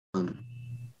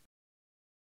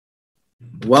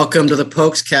Welcome to the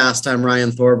Pokescast. I'm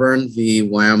Ryan Thorburn, the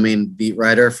Wyoming beat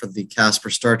writer for the Casper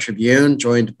Star Tribune,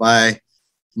 joined by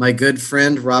my good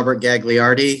friend Robert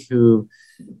Gagliardi, who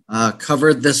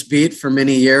covered this beat for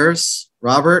many years.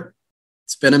 Robert,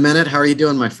 it's been a minute. How are you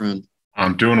doing, my friend?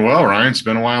 I'm doing well, Ryan. It's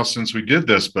been a while since we did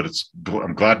this, but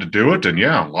I'm glad to do it. And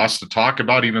yeah, lots to talk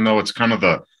about, even though it's kind of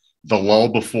the lull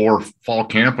before fall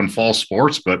camp and fall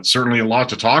sports, but certainly a lot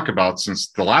to talk about since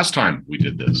the last time we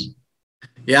did this.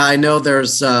 Yeah, I know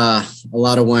there's a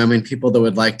lot of Wyoming people that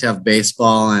would like to have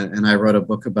baseball, and I wrote a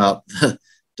book about the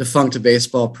defunct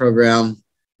baseball program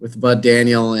with Bud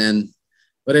Daniel.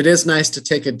 But it is nice to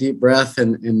take a deep breath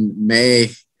in May,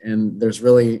 and there's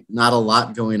really not a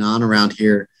lot going on around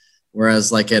here.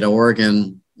 Whereas like at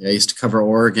Oregon, I used to cover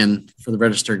Oregon for the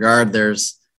Register Guard,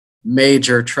 there's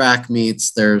major track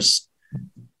meets, there's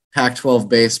Pac-12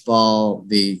 baseball,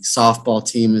 the softball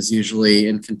team is usually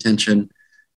in contention.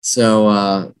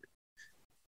 So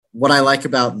what I like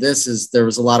about this is there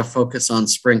was a lot of focus on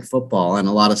spring football and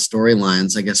a lot of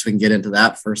storylines. I guess we can get into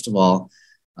that first of all.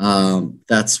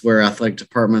 That's where athletic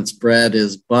department's bread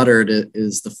is buttered,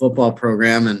 is the football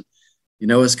program. And, you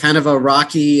know, it's kind of a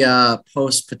rocky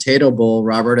post-Potato Bowl,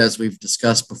 Robert, as we've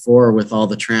discussed before with all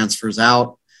the transfers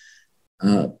out.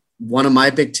 One of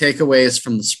my big takeaways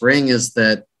from the spring is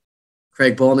that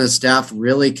Craig Bohl and his staff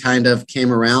really kind of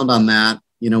came around on that.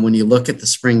 You know, when you look at the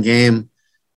spring game,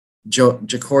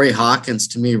 Ja'Cory Hawkins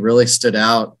to me really stood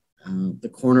out. The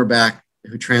cornerback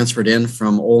who transferred in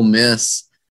from Ole Miss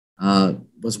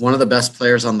was one of the best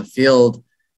players on the field.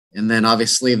 And then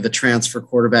obviously the transfer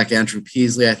quarterback, Andrew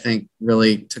Peasley, I think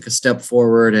really took a step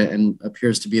forward and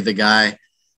appears to be the guy.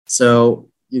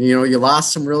 So, you know, you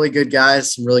lost some really good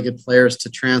guys, some really good players to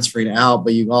transferring out,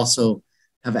 but you also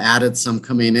have added some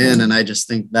coming in. And I just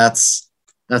think that's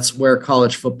where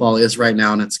college football is right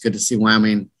now. And it's good to see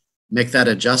Wyoming make that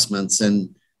adjustments.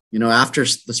 And, you know, after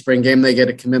the spring game, they get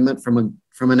a commitment from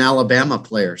an Alabama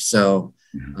player. So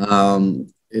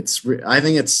I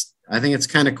think it's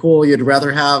kind of cool. You'd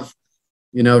rather have,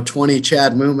 you know, 20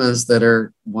 Chad Mumas that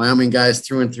are Wyoming guys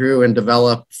through and through and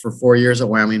develop for 4 years at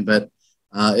Wyoming. But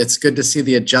it's good to see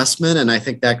the adjustment. And I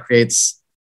think that creates,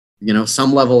 you know,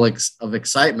 some level of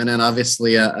excitement and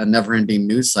obviously a never-ending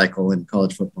news cycle in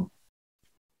college football.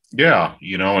 Yeah,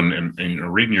 you know,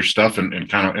 and reading your stuff and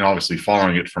kind of and obviously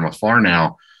following it from afar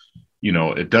now, you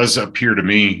know, it does appear to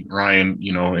me, Ryan,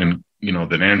 you know,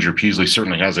 that Andrew Peasley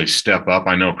certainly has a step up.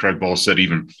 I know Craig Bohl said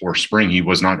even before spring he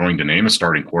was not going to name a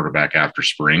starting quarterback after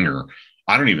spring, or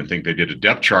I don't even think they did a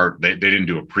depth chart. They didn't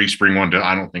do a pre-spring one.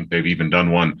 I don't think they've even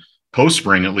done one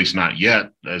post-spring, at least not yet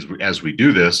as we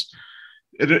do this.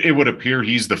 It would appear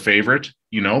he's the favorite,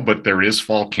 you know, but there is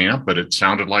fall camp. But it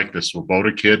sounded like the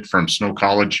Swoboda kid from Snow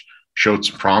College showed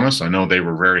some promise. I know they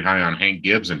were very high on Hank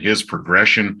Gibbs and his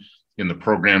progression in the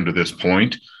program to this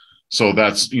point. So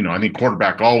that's, you know, I think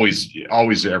quarterback always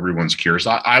everyone's curious.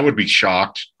 I would be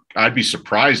shocked. I'd be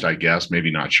surprised, I guess, maybe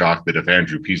not shocked, that if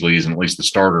Andrew Peasley isn't at least the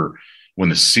starter when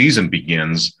the season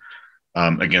begins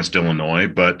against Illinois.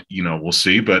 But, you know, we'll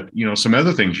see. But, you know, some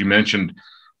other things you mentioned,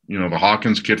 you know, the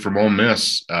Hawkins kid from Ole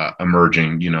Miss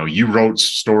emerging. You know, you wrote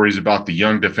stories about the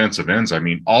young defensive ends. I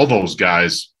mean, all those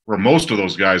guys, or most of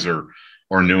those guys are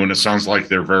new, and it sounds like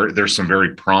there's some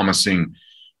very promising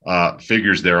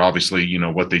figures there. Obviously, you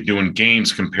know, what they do in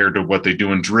games compared to what they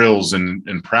do in drills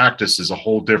and practice is a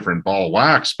whole different ball of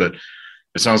wax. But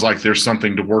it sounds like there's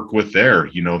something to work with there.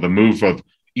 You know, the move of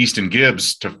Easton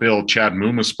Gibbs to fill Chad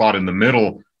Muma's spot in the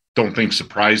middle, don't think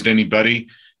surprised anybody.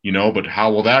 You know, but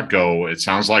how will that go? It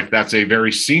sounds like that's a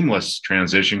very seamless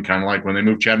transition, kind of like when they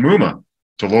moved Chad Muma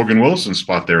to Logan Wilson's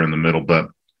spot there in the middle. But,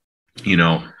 you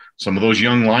know, some of those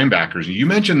young linebackers, you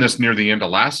mentioned this near the end of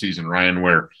last season, Ryan,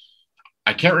 where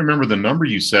I can't remember the number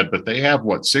you said, but they have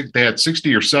they had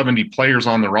 60 or 70 players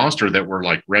on the roster that were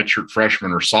like redshirt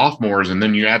freshmen or sophomores. And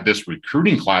then you add this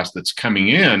recruiting class that's coming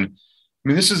in. I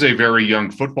mean, this is a very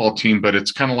young football team, but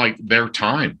it's kind of like their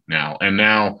time now. And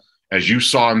now, as you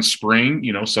saw in spring,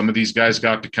 you know, some of these guys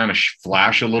got to kind of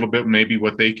flash a little bit, maybe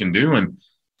what they can do. And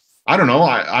I don't know,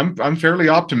 I'm fairly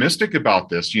optimistic about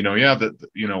this. You know, yeah,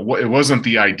 you know, it wasn't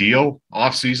the ideal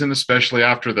offseason, especially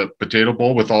after the Potato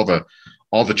Bowl with all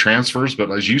the transfers. But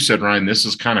as you said, Ryan, this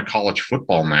is kind of college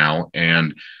football now.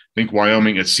 And I think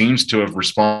Wyoming, it seems to have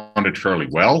responded fairly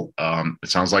well. It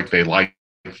sounds like they like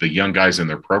the young guys in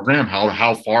their program.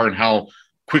 How far and how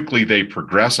quickly they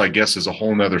progress, I guess, is a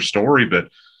whole nother story. But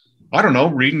I don't know,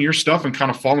 reading your stuff and kind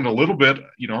of following a little bit,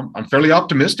 you know, I'm fairly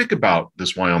optimistic about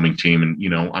this Wyoming team. And, you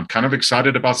know, I'm kind of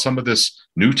excited about some of this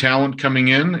new talent coming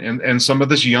in and some of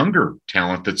this younger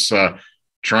talent that's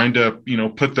trying to, you know,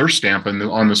 put their stamp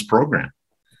on this program.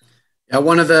 Yeah,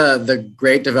 one of the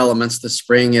great developments this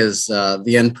spring is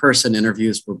the in-person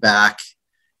interviews were back.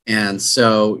 And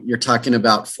so you're talking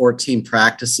about 14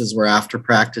 practices where after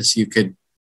practice you could,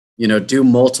 do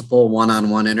multiple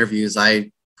one-on-one interviews.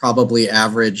 I probably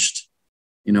averaged,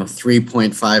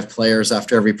 3.5 players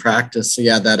after every practice. So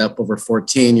you add that up over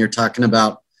 14, you're talking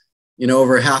about,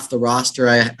 over half the roster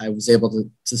I was able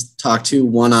to talk to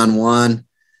one-on-one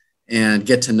and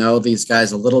get to know these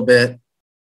guys a little bit.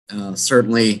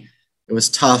 Certainly it was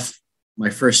tough my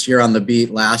first year on the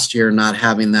beat last year, not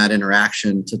having that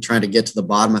interaction to try to get to the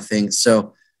bottom of things.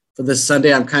 So for this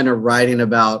Sunday, I'm kind of writing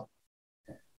about,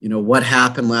 what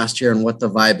happened last year and what the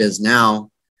vibe is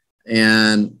now.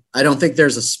 And I don't think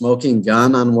there's a smoking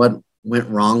gun on what went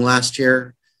wrong last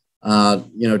year.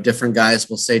 Different guys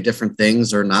will say different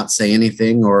things or not say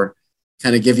anything or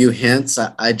kind of give you hints.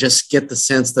 I just get the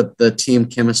sense that the team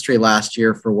chemistry last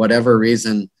year, for whatever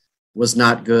reason, was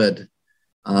not good.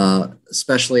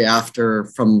 Especially after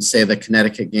from, say, the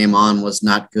Connecticut game on, was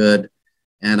not good.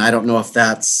 And I don't know if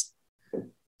that's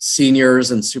seniors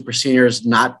and super seniors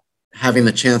not having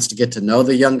the chance to get to know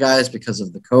the young guys because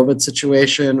of the COVID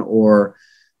situation, or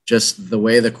just the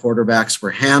way the quarterbacks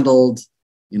were handled.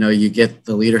 You get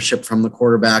the leadership from the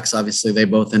quarterbacks. Obviously, they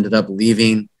both ended up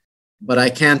leaving. But I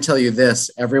can tell you this,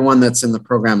 everyone that's in the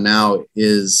program now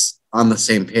is on the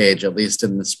same page, at least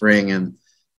in the spring. And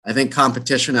I think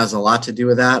competition has a lot to do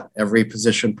with that. Every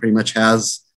position pretty much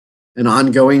has an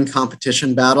ongoing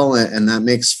competition battle, and that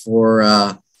makes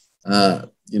for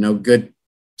good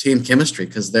team chemistry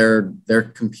because they're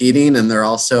competing, and they're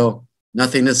also,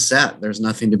 nothing is set. There's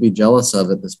nothing to be jealous of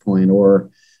at this point.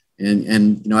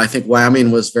 I think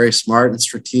Wyoming was very smart and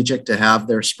strategic to have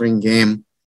their spring game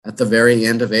at the very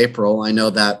end of April. I know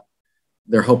that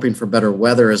they're hoping for better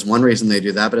weather is one reason they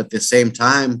do that, but at the same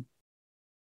time,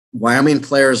 Wyoming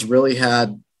players really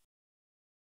had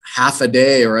half a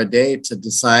day or a day to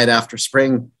decide after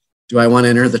spring, do I want to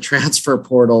enter the transfer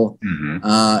portal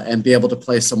and be able to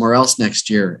play somewhere else next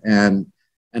year? And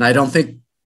I don't think,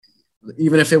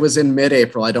 even if it was in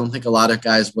mid-April, I don't think a lot of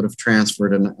guys would have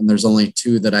transferred. And there's only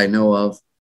two that I know of.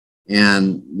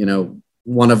 And,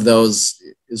 one of those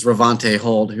is Ravante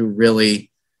Hold, who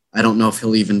really, I don't know if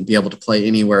he'll even be able to play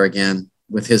anywhere again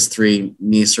with his 3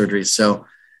 knee surgeries. So,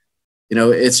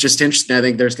 it's just interesting. I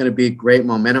think there's going to be great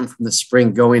momentum from the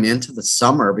spring going into the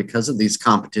summer because of these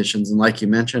competitions. And like you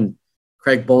mentioned,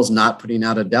 Craig Bull's not putting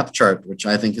out a depth chart, which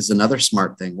I think is another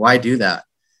smart thing. Why do that?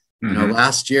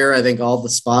 Last year, I think all the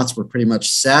spots were pretty much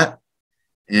set.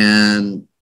 And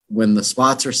when the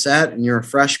spots are set and you're a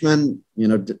freshman,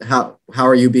 how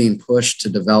are you being pushed to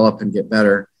develop and get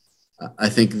better? I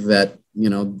think that,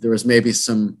 there was maybe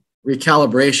some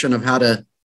recalibration of how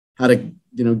to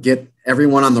get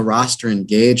everyone on the roster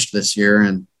engaged this year.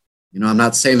 And, I'm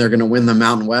not saying they're going to win the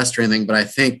Mountain West or anything, but I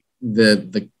think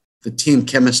the team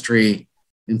chemistry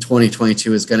in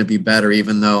 2022 is going to be better,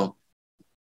 even though,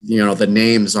 the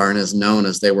names aren't as known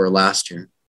as they were last year.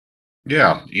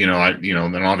 Yeah.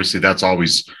 Then obviously that's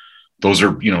always, those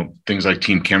are, things like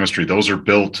team chemistry. Those are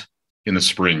built in the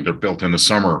spring. They're built in the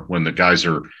summer when the guys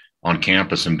are on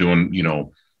campus and doing,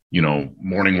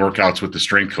 morning workouts with the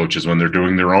strength coaches, when they're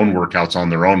doing their own workouts on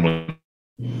their own, when,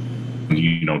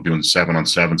 doing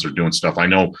 7-on-7s or doing stuff. I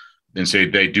know, and say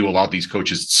they do a lot of these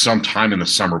coaches sometime in the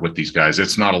summer with these guys.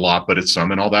 It's not a lot, but it's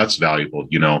some, and all that's valuable.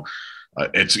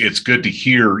 It's good to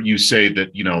hear you say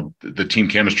that, the team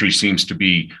chemistry seems to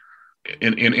be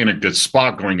in a good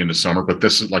spot going into summer, but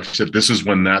this is, like I said, this is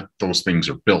when those things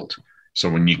are built. So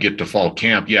when you get to fall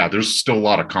camp, there's still a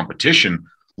lot of competition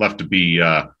left to be,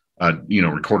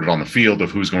 recorded on the field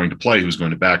of who's going to play, who's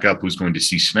going to back up, who's going to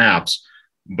see snaps.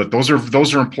 But those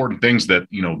are important things that,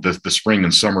 the spring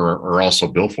and summer are also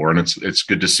built for. And it's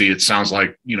good to see. It sounds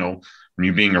like, when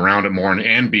you being around it more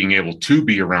and being able to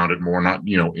be around it more, not,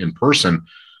 in person,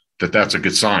 that's a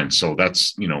good sign. So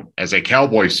that's, as a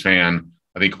Cowboys fan,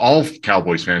 I think all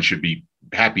Cowboys fans should be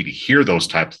happy to hear those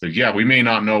types of things. Yeah, we may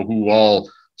not know who all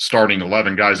starting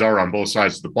 11 guys are on both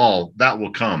sides of the ball. That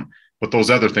will come. But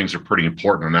those other things are pretty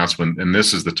important. And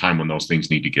this is the time when those things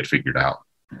need to get figured out.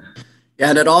 Yeah,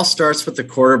 and it all starts with the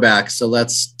quarterback. So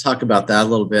let's talk about that a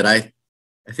little bit. I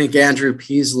think Andrew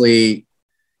Peasley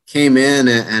came in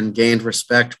and gained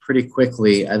respect pretty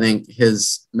quickly. I think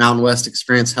his Mountain West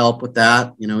experience helped with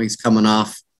that. He's coming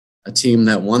off a team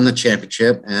that won the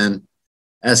championship. And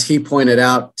as he pointed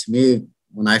out to me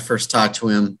when I first talked to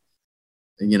him,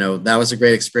 that was a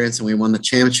great experience and we won the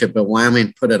championship, but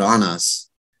Wyoming put it on us.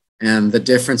 And the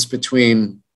difference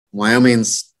between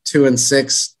Wyoming's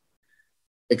 2-6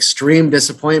 extreme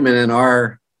disappointment and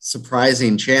our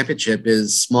surprising championship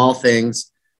is small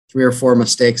things, 3 or 4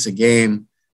 mistakes a game.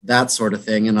 that sort of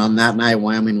thing. And on that night,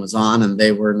 Wyoming was on and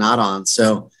they were not on.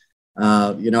 So,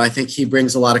 I think he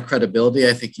brings a lot of credibility.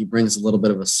 I think he brings a little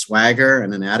bit of a swagger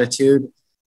and an attitude.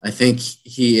 I think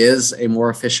he is a more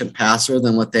efficient passer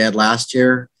than what they had last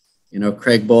year.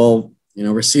 Craig Bohl,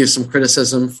 received some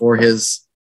criticism for his,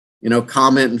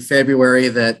 comment in February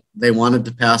that they wanted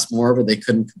to pass more, but they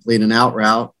couldn't complete an out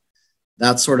route,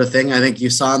 that sort of thing. I think you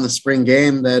saw in the spring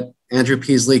game that Andrew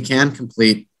Peasley can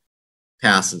complete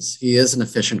passes. He is an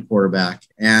efficient quarterback,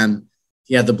 and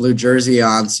he had the blue jersey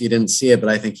on, so you didn't see it, but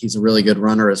I think he's a really good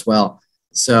runner as well.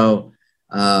 So,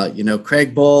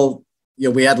 Craig Bohl,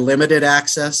 we had limited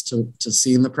access to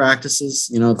seeing the practices,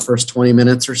 the first 20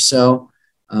 minutes or so.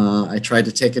 I tried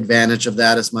to take advantage of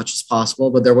that as much as possible,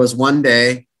 but there was one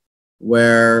day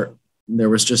where there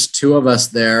was just two of us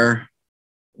there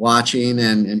watching,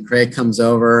 and Craig comes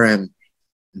over and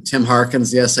Tim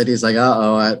Harkins, the SID, is like,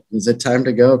 is it time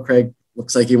to go? Craig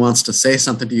looks like he wants to say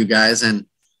something to you guys. And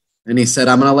he said,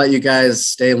 I'm going to let you guys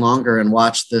stay longer and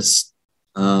watch this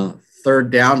third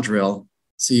down drill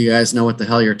so you guys know what the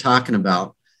hell you're talking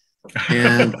about.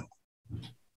 And,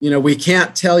 we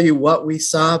can't tell you what we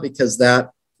saw because that,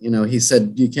 he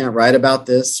said, you can't write about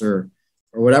this or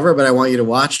whatever, but I want you to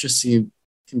watch just so you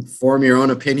can form your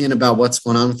own opinion about what's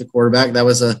going on with the quarterback. That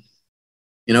was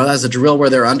a drill where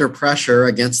they're under pressure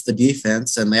against the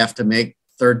defense and they have to make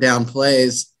third down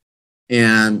plays.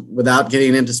 And without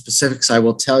getting into specifics, I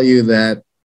will tell you that,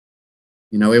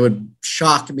 it would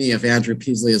shock me if Andrew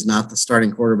Peasley is not the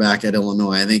starting quarterback at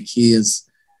Illinois. I think he is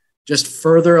just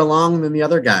further along than the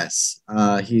other guys.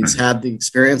 He's had the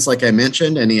experience, like I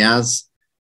mentioned, and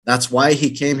that's why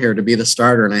he came here, to be the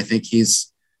starter. And I think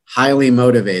he's highly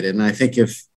motivated. And I think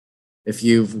if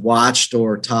you've watched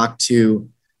or talked to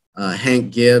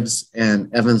Hank Gibbs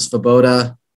and Evan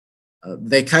Svoboda,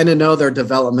 they kind of know they're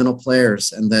developmental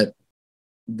players and that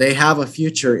they have a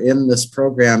future in this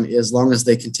program as long as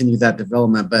they continue that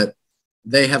development, but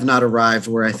they have not arrived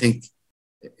where I think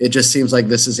it just seems like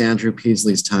this is Andrew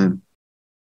Peasley's time.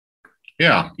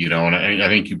 Yeah. And I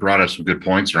think you brought up some good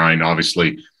points, Ryan.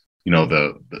 Obviously,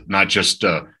 the not just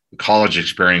the college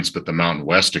experience, but the Mountain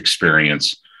West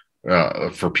experience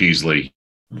for Peasley.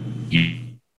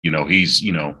 He's,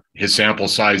 his sample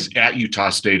size at Utah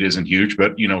State isn't huge,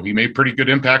 but, he made pretty good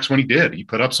impacts when he did. He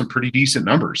put up some pretty decent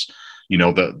numbers.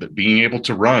 The being able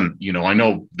to run, I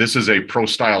know this is a pro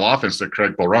style offense that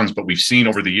Craig Bohl runs, but we've seen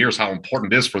over the years how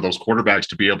important it is for those quarterbacks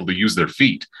to be able to use their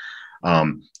feet.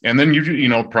 And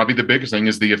then, probably the biggest thing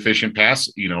is the efficient pass,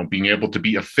 being able to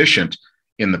be efficient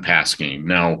in the pass game.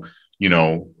 Now,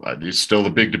 it's still the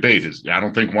big debate is I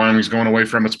don't think Wyoming's going away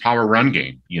from its power run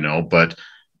game, but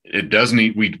it does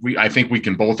need, I think we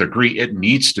can both agree it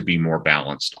needs to be more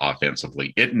balanced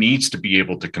offensively. It needs to be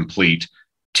able to complete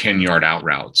 10-yard out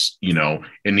routes.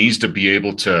 It needs to be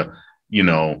able to,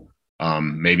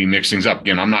 maybe mix things up.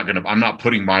 Again, I'm not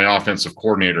putting my offensive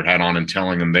coordinator hat on and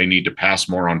telling them they need to pass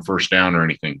more on first down or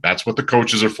anything. That's what the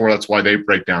coaches are for. That's why they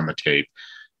break down the tape.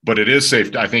 But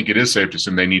I think it is safe to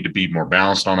assume they need to be more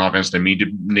balanced on offense. They need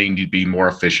to be more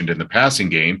efficient in the passing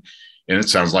game. And it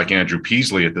sounds like Andrew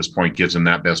Peasley at this point gives him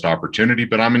that best opportunity.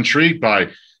 But I'm intrigued by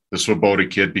the Svoboda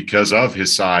kid because of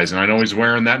his size. And I know he's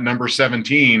wearing that number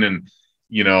 17. And,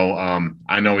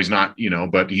 I know he's not,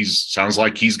 but sounds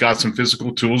like he's got some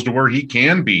physical tools to where he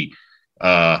can be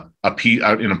an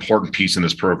important piece in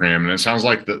this program. And it sounds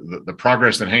like the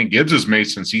progress that Hank Gibbs has made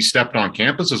since he stepped on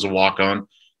campus as a walk-on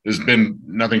has been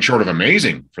nothing short of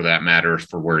amazing, for that matter,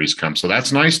 for where he's come. So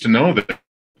that's nice to know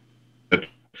that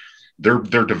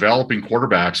they're developing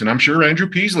quarterbacks, and I'm sure Andrew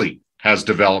Peasley has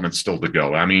development still to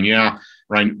go. I mean, yeah,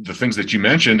 Ryan, the things that you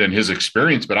mentioned and his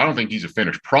experience, but I don't think he's a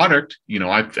finished product.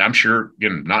 I'm sure,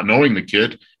 again, not knowing the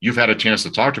kid, you've had a chance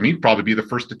to talk to him. He'd probably be the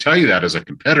first to tell you that as a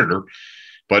competitor.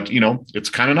 But it's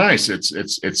kind of nice. It's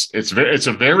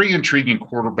a very intriguing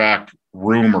quarterback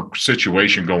room or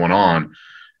situation going on.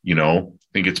 I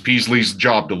think it's Peasley's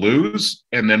job to lose,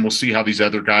 and then we'll see how these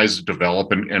other guys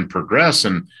develop and progress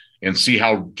and see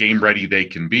how game ready they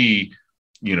can be,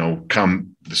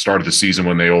 come the start of the season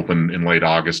when they open in late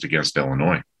August against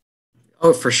Illinois.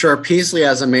 Oh, for sure. Peasley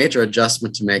has a major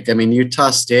adjustment to make. I mean, Utah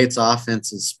State's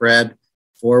offense is spread,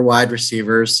 4 wide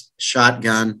receivers,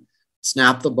 shotgun,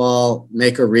 snap the ball,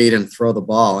 make a read, and throw the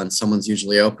ball, and someone's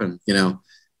usually open.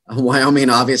 Wyoming,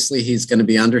 obviously, he's going to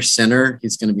be under center.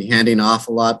 He's going to be handing off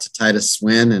a lot to Titus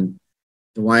Swin and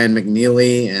DeWyan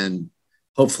McNeely and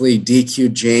hopefully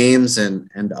DQ James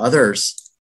and others.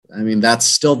 I mean, that's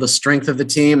still the strength of the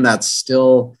team. That's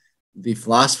still the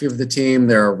philosophy of the team.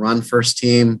 They're a run-first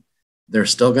team. They're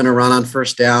still going to run on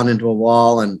first down into a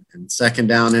wall and second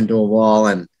down into a wall,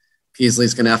 and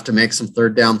Peasley's going to have to make some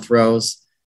third down throws.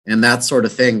 and that sort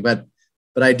of thing. But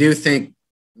I do think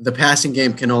the passing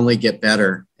game can only get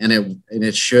better, and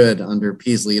it should under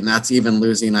Peasley, and that's even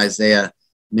losing Isaiah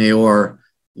Neyor,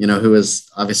 who is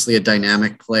obviously a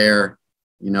dynamic player.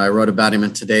 I wrote about him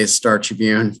in today's Star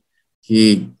Tribune.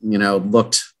 He,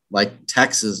 looked like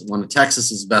one of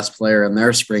Texas's best player in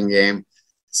their spring game.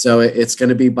 So it's going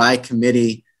to be by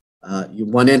committee.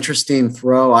 One interesting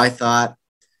throw, I thought,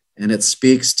 and it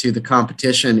speaks to the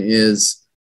competition, is,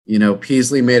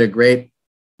 Peasley made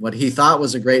what he thought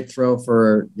was a great throw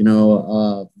for,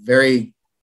 I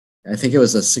think it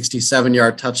was a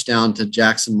 67-yard touchdown to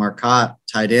Jackson Marcotte,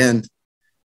 tight end.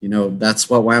 That's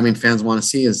what Wyoming fans want to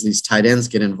see, is these tight ends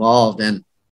get involved. And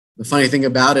the funny thing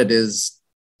about it is,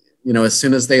 as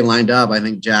soon as they lined up, I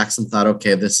think Jackson thought,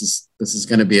 okay, this is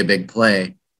going to be a big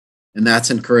play. And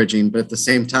that's encouraging. But at the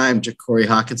same time, Ja'Cory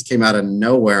Hawkins came out of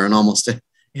nowhere and almost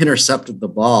intercepted the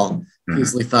ball. Mm-hmm.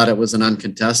 Peasley thought it was an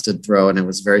uncontested throw, and it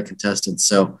was very contested.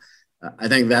 So I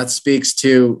think that speaks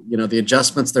to, the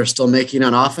adjustments they're still making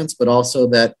on offense, but also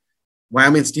that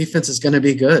Wyoming's defense is going to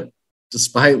be good,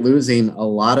 despite losing a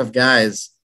lot of guys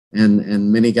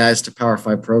and many guys to Power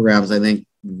 5 programs. I think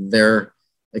they're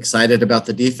excited about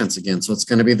the defense again. So it's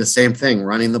going to be the same thing,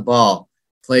 running the ball,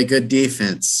 play good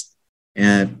defense,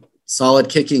 and solid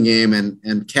kicking game.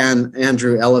 And can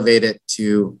Andrew elevate it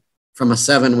from a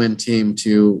 7-win team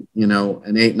to,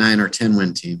 an 8, 9, or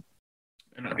 10-win team?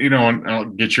 And I'll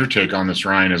get your take on this,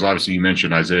 Ryan, as obviously you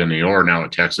mentioned Isaiah Neyor now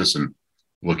at Texas and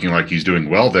looking like he's doing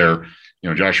well there.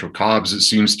 Joshua Cobbs, it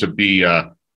seems to be, I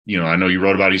know you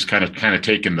wrote about, he's kind of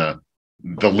taken the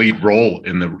lead role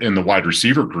in the wide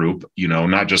receiver group,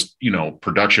 not just,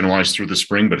 production wise through the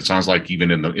spring, but it sounds like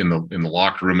even in the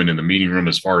locker room and in the meeting room,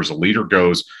 as far as a leader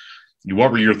goes.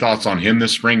 What were your thoughts on him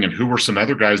this spring, and who were some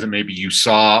other guys that maybe you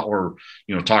saw or,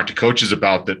 talked to coaches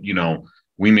about that,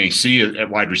 we may see at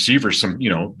wide receivers? Some,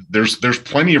 there's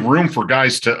plenty of room for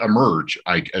guys to emerge.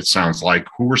 It sounds like.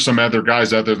 Who were some other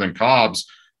guys other than Cobbs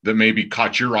that maybe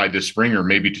caught your eye this spring, or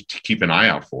maybe to keep an eye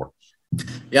out for?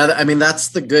 Yeah, I mean, that's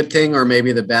the good thing, or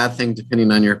maybe the bad thing,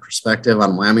 depending on your perspective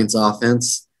on Wyoming's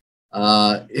offense,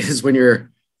 is when you're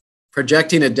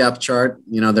projecting a depth chart,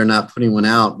 they're not putting one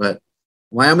out, but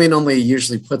Wyoming only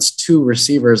usually puts 2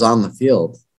 receivers on the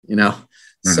field,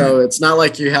 Mm-hmm. So it's not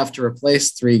like you have to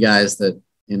replace 3 guys that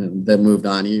moved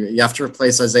on. You have to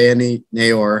replace Isaiah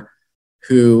Neyor,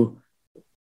 who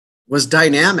was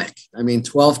dynamic.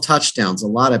 12 touchdowns, a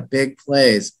lot of big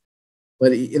plays.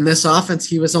 But in this offense,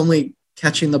 he was only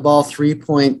catching the ball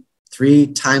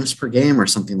 3.3 times per game or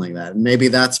something like that. And maybe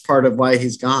that's part of why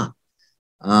he's gone.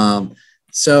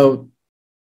 So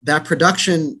that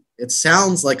production, it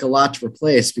sounds like a lot to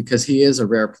replace because he is a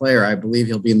rare player. I believe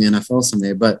he'll be in the NFL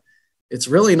someday, but it's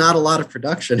really not a lot of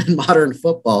production in modern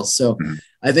football. So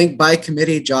I think by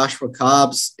committee, Joshua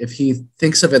Cobbs, if he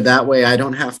thinks of it that way, I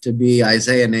don't have to be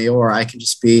Isaiah Neyor. I can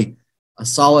just be a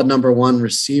solid number 1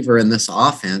 receiver in this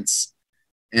offense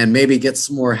and maybe get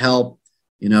some more help.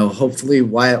 Hopefully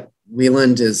Wyatt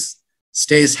Wieland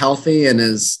stays healthy and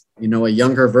is, a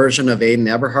younger version of Aiden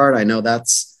Eberhard. I know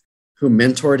that's who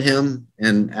mentored him.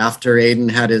 And after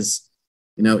Aiden had his,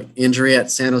 injury at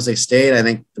San Jose State, I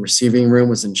think the receiving room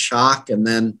was in shock. And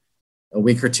then a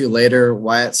week or 2 later,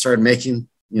 Wyatt started making,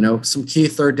 some key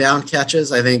 3rd down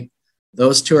catches. I think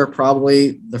those 2 are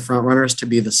probably the front runners to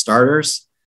be the starters.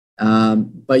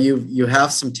 But you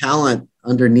have some talent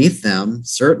underneath them,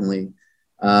 certainly.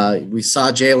 We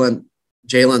saw Jalen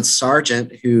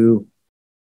Sargent, who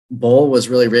Bowl was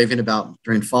really raving about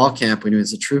during fall camp when he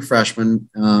was a true freshman,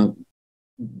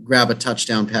 grab a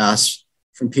touchdown pass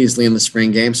from Peasley in the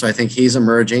spring game. So I think he's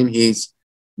emerging. He's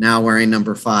now wearing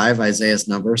number 5, Isaiah's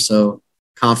number. So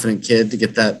confident kid to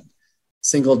get that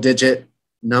single-digit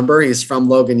number. He's from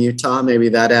Logan, Utah. Maybe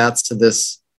that adds to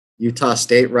this Utah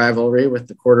State rivalry with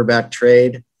the quarterback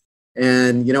trade.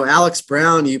 And, Alex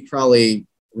Brown, you probably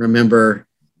remember,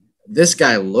 this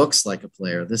guy looks like a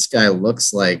player. This guy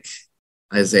looks like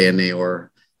Isaiah Neyor.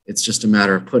 It's just a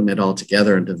matter of putting it all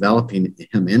together and developing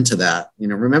him into that.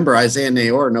 Remember Isaiah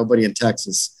Neyor, nobody in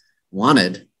Texas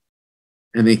wanted,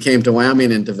 and he came to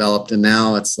Wyoming and developed. And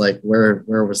now it's like, where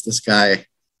was this guy?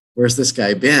 Where's this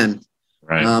guy been?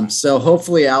 Right. So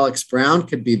hopefully Alex Brown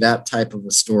could be that type of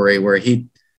a story where he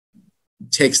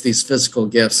takes these physical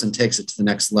gifts and takes it to the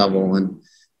next level.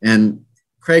 And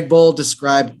Craig Bowl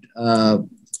described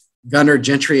Gunnar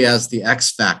Gentry as the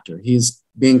X factor. He's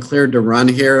being cleared to run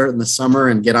here in the summer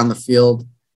and get on the field,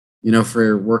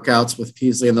 for workouts with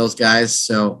Peasley and those guys.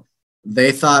 So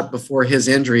they thought before his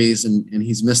injuries, and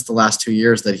he's missed the last 2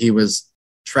 years, that he was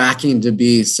tracking to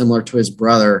be similar to his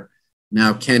brother.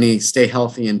 Now, can he stay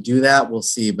healthy and do that? We'll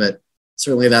see. But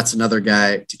certainly that's another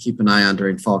guy to keep an eye on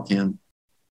during fall camp.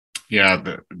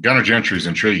 Yeah, Gunnar Gentry is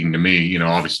intriguing to me.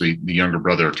 Obviously the younger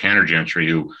brother of Tanner Gentry,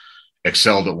 who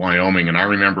excelled at Wyoming. And I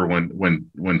remember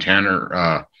when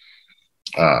Tanner,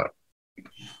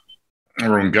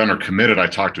 when Gunnar committed, I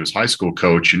talked to his high school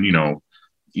coach, and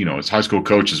his high school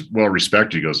coach is well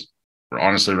respected. He goes,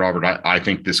 honestly, Robert, I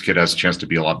think this kid has a chance to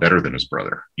be a lot better than his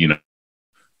brother.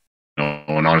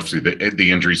 And honestly,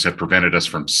 the injuries have prevented us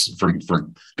from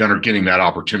Gunnar getting that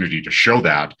opportunity to show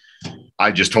that.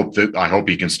 I hope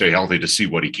he can stay healthy to see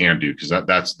what he can do, because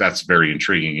that's very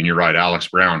intriguing. And you're right, Alex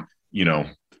Brown.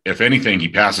 If anything, he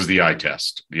passes the eye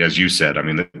test, as you said. I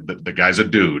mean, the guy's a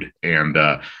dude, and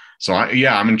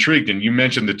I'm intrigued. And you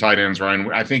mentioned the tight ends,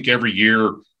 Ryan. I think every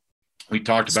year we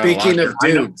talked about.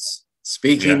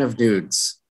 Speaking of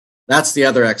dudes, that's the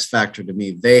other X factor to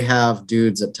me. They have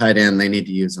dudes at tight end. They need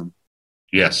to use them.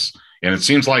 Yes. And it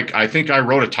seems like, I think I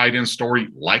wrote a tight end story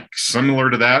similar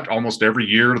to that almost every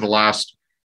year the last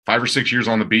 5 or 6 years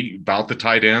on the beat about the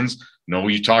tight ends.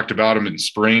 You talked about them in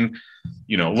spring.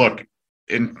 Look,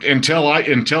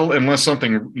 unless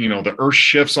something, the earth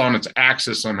shifts on its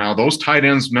axis somehow, those tight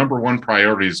ends' number one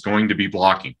priority is going to be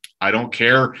blocking. I don't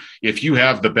care if you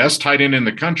have the best tight end in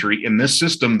the country in this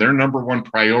system, their number one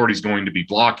priority is going to be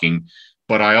blocking.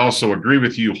 But I also agree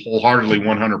with you wholeheartedly,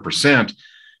 100%,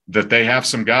 that they have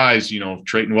some guys,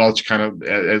 Trayton Welch kind of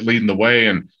leading the way,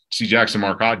 and C. Jackson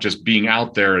Marcotte just being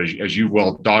out there, as you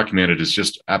well documented, is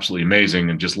just absolutely amazing,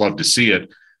 and just love to see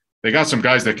it. They got some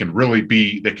guys that can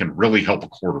really help a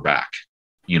quarterback,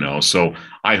 so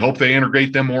I hope they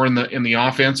integrate them more in the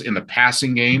offense, in the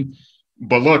passing game.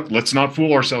 But look, let's not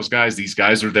fool ourselves, guys. These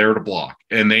guys are there to block,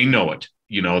 and they know it.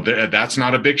 That's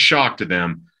not a big shock to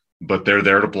them, but they're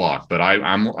there to block. But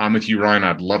I'm with you, Ryan.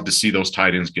 I'd love to see those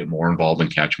tight ends get more involved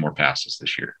and catch more passes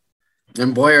this year.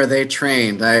 And boy, are they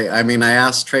trained. I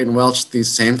asked Trayton Welch the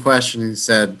same question. He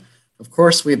said, of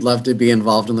course, we'd love to be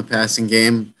involved in the passing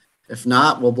game. If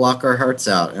not, we'll block our hearts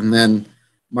out. And then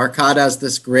Marcotte has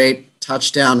this great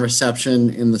touchdown reception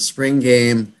in the spring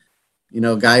game.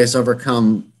 Guy who's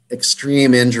overcome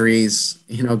extreme injuries,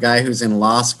 guy who's in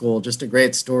law school, just a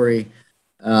great story.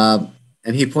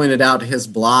 And he pointed out his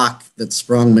block that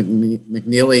sprung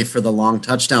McNeely for the long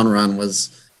touchdown run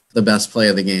was the best play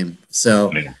of the game.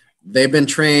 So they've been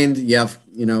trained. You have,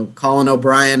 Colin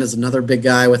O'Brien is another big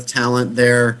guy with talent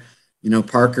there.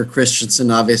 Parker Christensen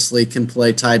obviously can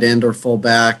play tight end or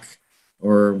fullback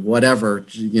or whatever.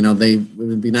 It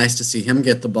would be nice to see him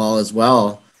get the ball as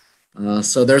well.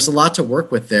 So there's a lot to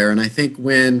work with there. And I think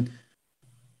when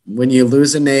you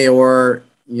lose an Aor,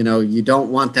 you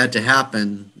don't want that to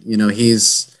happen.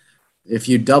 If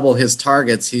you double his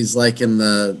targets, he's like in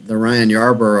the Ryan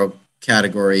Yarborough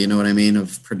category, you know what I mean,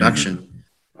 of production.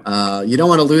 Mm-hmm. You don't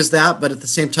want to lose that, but at the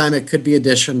same time, it could be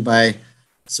addition by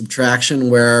subtraction,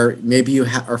 where maybe you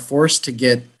are forced to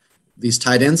get these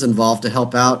tight ends involved to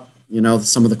help out,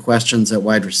 some of the questions at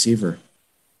wide receiver.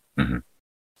 Mm-hmm.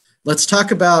 Let's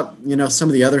talk about, some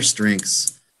of the other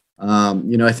strengths.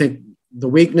 I think the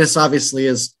weakness obviously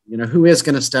is, who is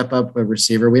going to step up a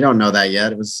receiver. We don't know that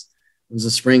yet. It was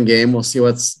a spring game. We'll see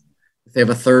if they have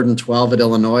a 3rd and 12 at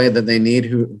Illinois that they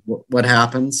need, what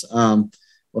happens. We'll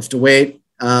have to wait.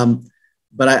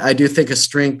 But I do think a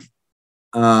strength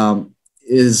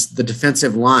is the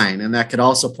defensive line, and that could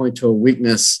also point to a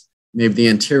weakness, maybe the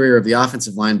interior of the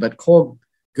offensive line. But Cole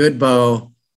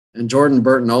Goodbow and Jordan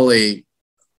Bertinoli,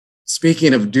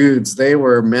 speaking of dudes, they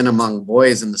were men among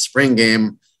boys in the spring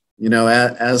game.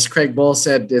 As Craig Bull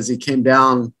said, as he came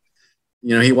down,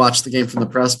 he watched the game from the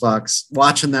press box,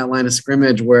 watching that line of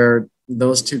scrimmage where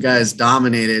those two guys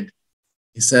dominated.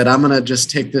 He said, I'm going to just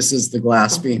take this as the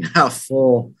glass being half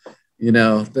full,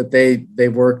 that they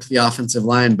worked the offensive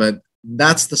line. But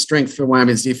that's the strength for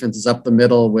Wyoming's defense, is up the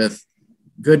middle with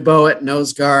Goodbow at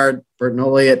nose guard,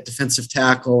 Bertinoli at defensive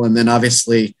tackle, and then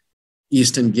obviously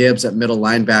Easton Gibbs at middle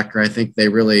linebacker. I think they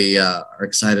really are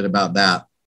excited about that.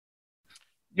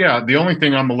 Yeah, the only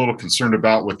thing I'm a little concerned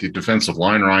about with the defensive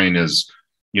line, Ryan, is,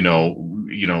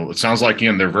 it sounds like,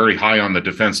 they're very high on the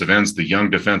defensive ends, the young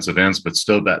defensive ends, but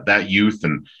still that youth,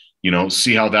 and,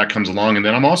 see how that comes along. And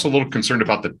then I'm also a little concerned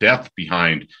about the depth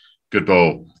behind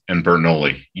Goodbow and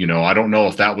Bertinoli. I don't know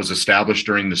if that was established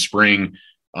during the spring.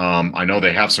 I know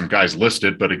they have some guys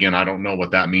listed, but again, I don't know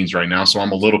what that means right now. So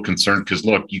I'm a little concerned because,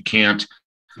 look, you can't,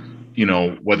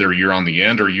 whether you're on the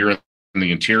end or you're in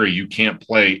the interior, you can't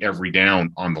play every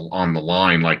down on the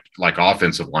line like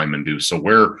offensive linemen do. So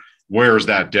where is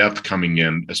that depth coming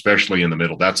in, especially in the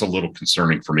middle? That's a little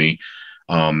concerning for me.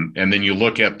 And then you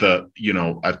look at the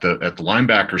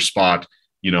linebacker spot.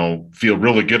 feel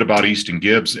really good about Easton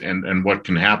Gibbs and what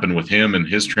can happen with him and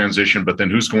his transition. But then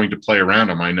who's going to play around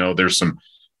him? I know there's some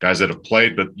guys that have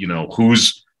played, but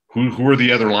who are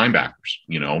the other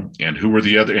linebackers, and who are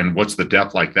the other, and what's the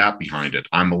depth like that behind it?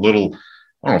 I'm a little,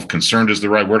 I don't know if concerned is the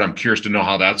right word. I'm curious to know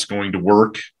how that's going to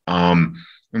work.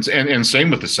 And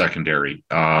same with the secondary.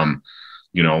 It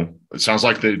sounds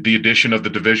like the addition of the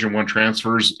Division I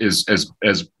transfers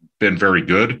has been very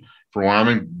good for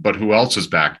Wyoming, but who else is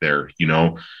back there?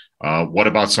 What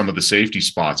about some of the safety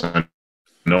spots? I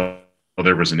know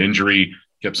there was an injury,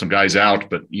 kept some guys out,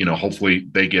 but hopefully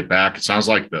they get back. It sounds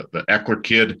like the Eckler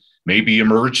kid maybe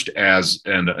emerged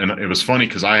and it was funny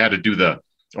because I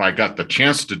got the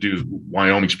chance to do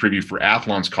Wyoming's preview for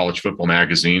Athlon's College Football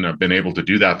Magazine. I've been able to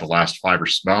do that the last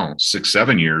 6,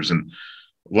 7 years, and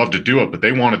love to do it. But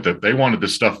they wanted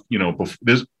this stuff,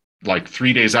 this like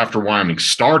 3 days after Wyoming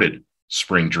started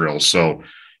spring drills. So,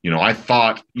 I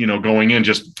thought, going in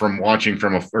just from watching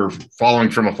or following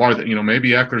from afar that,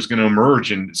 maybe Eckler's going to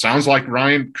emerge. And it sounds like,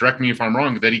 Ryan, correct me if I'm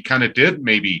wrong, that he kind of did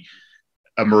maybe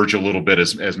emerge a little bit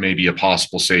as maybe a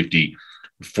possible safety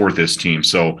for this team.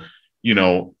 So,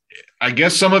 I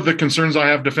guess some of the concerns I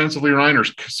have defensively, Ryan, are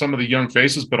some of the young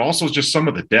faces, but also just some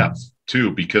of the depth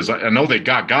too, because I know they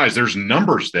got guys, there's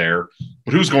numbers there,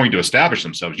 but who's going to establish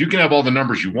themselves? You can have all the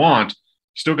numbers you want,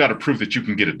 still got to prove that you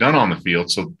can get it done on the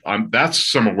field. So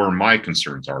that's some of where my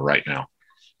concerns are right now.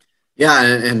 Yeah.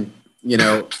 And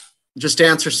just to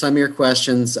answer some of your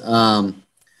questions,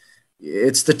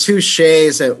 it's the two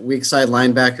Shays at weak side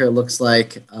linebacker. It looks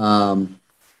like,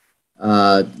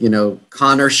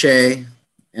 Connor Shea,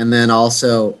 and then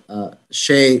also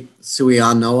Shea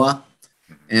Suianoa.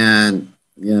 And,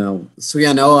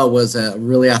 Suianoa was a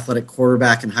really athletic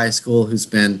quarterback in high school who's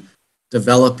been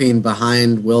developing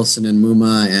behind Wilson and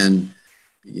Muma. And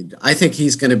I think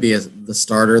he's going to be the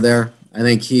starter there. I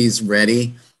think he's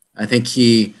ready. I think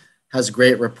he has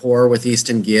great rapport with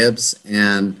Easton Gibbs.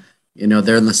 And,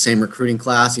 they're in the same recruiting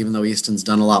class, even though Easton's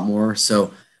done a lot more.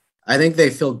 So I think they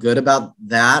feel good about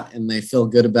that. And they feel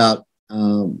good about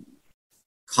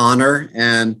Connor.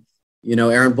 And,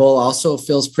 Aaron Bull also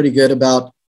feels pretty good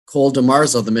about Cole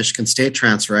DeMarzo, the Michigan State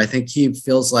transfer. I think he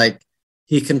feels like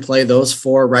he can play those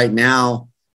four right now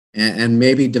and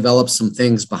maybe develop some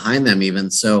things behind them even.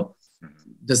 So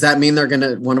does that mean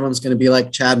one of them is going to be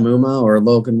like Chad Muma or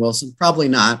Logan Wilson? Probably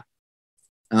not.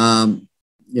 But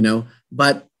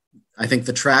I think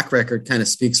the track record kind of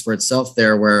speaks for itself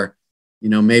there where,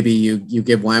 maybe you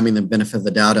give Wyoming the benefit of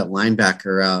the doubt at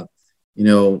linebacker.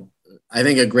 I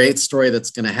think a great story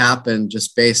that's going to happen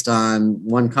just based on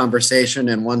one conversation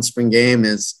and one spring game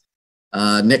is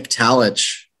Nick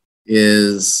Talich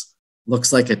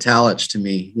looks like a Talich to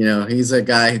me. He's a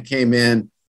guy who came in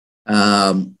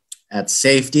at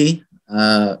safety.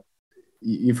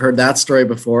 You've heard that story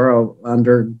before.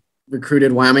 Under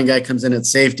recruited Wyoming guy comes in at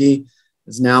safety,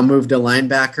 is now moved to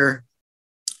linebacker,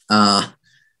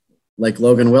 like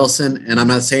Logan Wilson. And I'm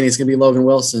not saying he's going to be Logan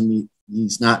Wilson.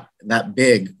 He's not that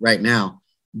big right now,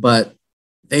 but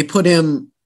they put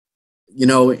him,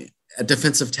 a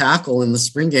defensive tackle in the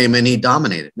spring game and he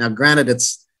dominated. Now, granted,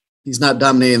 he's not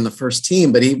dominating the first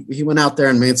team, but he went out there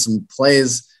and made some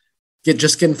plays,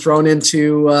 getting thrown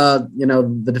into,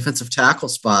 the defensive tackle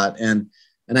spot. And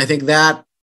I think that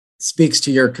speaks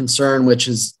to your concern, which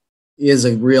is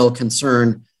a real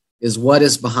concern, is what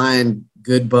is behind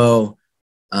Goodbow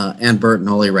and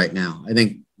Bertinoli right now. I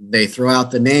think they throw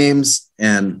out the names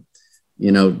and,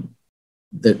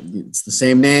 it's the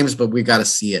same names, but we got to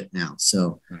see it now.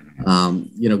 So,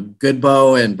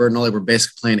 Goodbow and Bertinoli were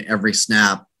basically playing every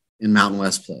snap in Mountain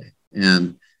West play,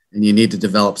 and you need to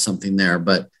develop something there.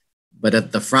 But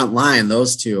at the front line,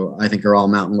 those two, I think, are all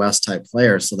Mountain West type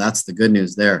players. So that's the good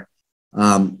news there.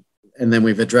 And then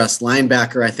we've addressed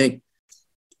linebacker. I think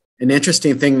an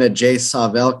interesting thing that Jay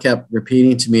Savell kept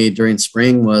repeating to me during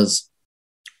spring was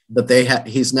that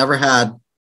he's never had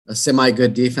a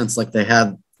semi-good defense like they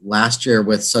had last year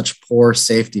with such poor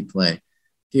safety play.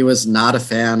 He was not a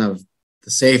fan of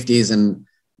the safeties, and,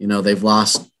 they've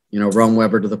lost, Rome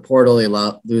Weber to the portal. They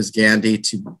lose Gandy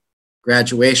to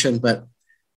graduation, but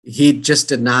he just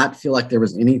did not feel like there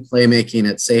was any playmaking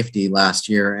at safety last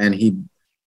year. And he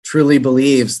truly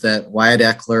believes that Wyatt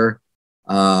Eckler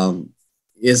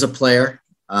is a player.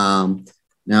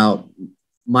 Now,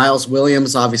 Miles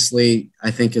Williams, obviously,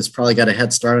 I think has probably got a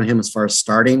head start on him as far as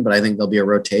starting, but I think there'll be a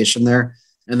rotation there.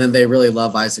 And then they really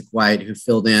love Isaac White, who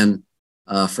filled in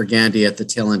for Gandy at the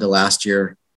tail end of last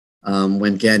year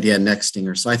when Gandy had neck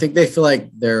stinger. So I think they feel like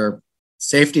their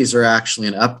safeties are actually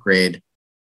an upgrade.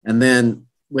 And then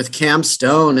with Cam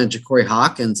Stone and Ja'Cory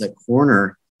Hawkins at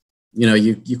corner,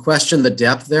 you question the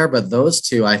depth there, but those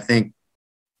two, I think,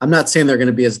 I'm not saying they're going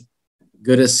to be as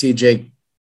good as CJ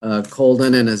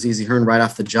Colden and Azizi Hearn right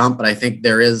off the jump, but I think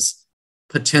there is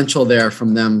potential there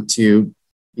from them to,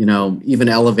 even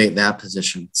elevate that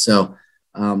position. So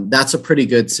that's a pretty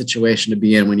good situation to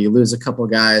be in when you lose a couple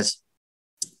of guys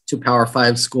to Power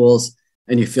 5 schools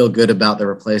and you feel good about the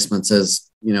replacements as,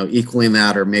 equaling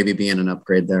that or maybe being an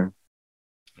upgrade there.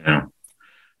 Yeah.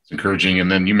 Encouraging. And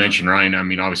then you mentioned, Ryan, I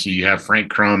mean, obviously you have Frank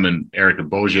Crum and Eric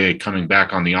Eboje coming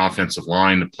back on the offensive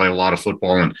line to play a lot of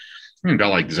football. And a guy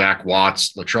like Zach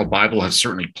Watts, Latrell Bible have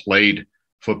certainly played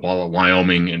football at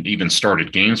Wyoming and even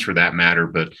started games for that matter,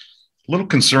 but a little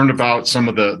concerned about some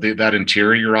of that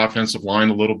interior offensive line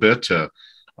a little bit,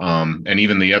 and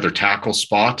even the other tackle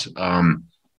spot.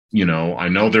 I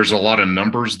know there's a lot of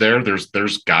numbers there.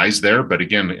 There's guys there, but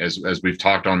again, as we've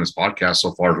talked on this podcast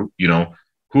so far,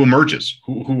 who emerges?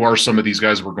 Who are some of these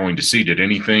guys we're going to see? Did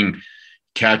anything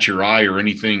catch your eye or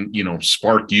anything,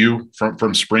 spark you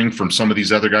from spring from some of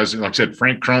these other guys? Like I said,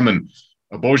 Frank Crum and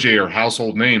Eboje are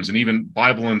household names, and even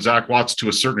Bible and Zach Watts to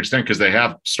a certain extent because they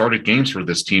have started games for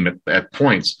this team at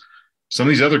points. Some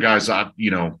of these other guys,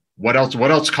 what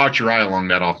else caught your eye along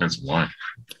that offensive line?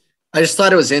 I just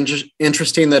thought it was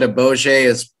interesting that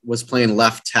Eboje was playing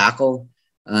left tackle.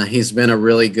 He's been a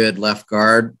really good left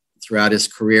guard throughout his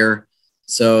career.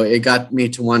 So it got me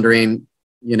to wondering,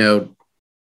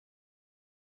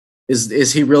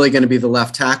 is he really going to be the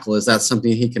left tackle? Is that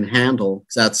something he can handle?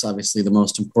 Because that's obviously the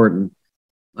most important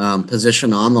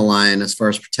position on the line as far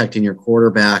as protecting your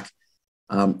quarterback.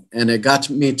 And it got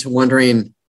me to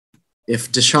wondering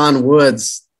if Deshaun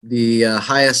Woods, the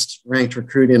highest ranked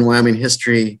recruit in Wyoming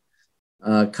history,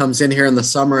 comes in here in the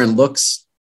summer and looks,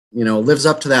 lives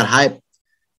up to that hype.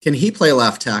 Can he play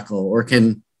left tackle or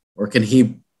can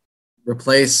he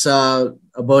replace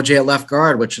Eboje at left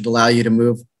guard, which would allow you to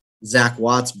move Zach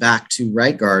Watts back to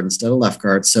right guard instead of left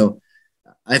guard. So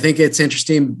I think it's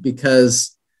interesting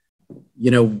because,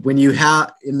 when you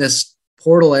have in this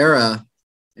portal era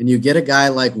and you get a guy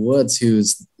like Woods,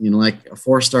 who's, like a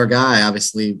 4-star guy,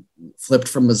 obviously flipped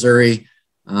from Missouri,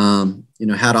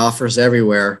 had offers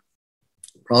everywhere,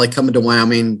 probably coming to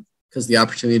Wyoming because the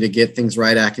opportunity to get things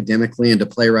right academically and to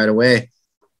play right away.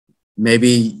 Maybe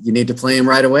you need to play him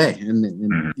right away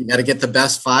and you got to get the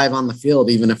best 5 on the field,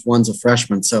 even if one's a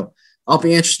freshman. So I'll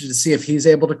be interested to see if he's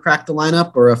able to crack the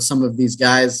lineup or if some of these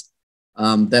guys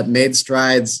that made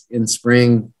strides in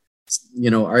spring,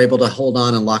 are able to hold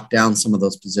on and lock down some of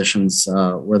those positions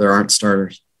where there aren't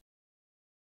starters.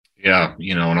 Yeah.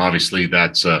 And obviously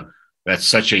that's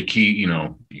such a key,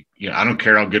 I don't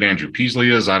care how good Andrew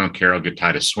Peasley is. I don't care how good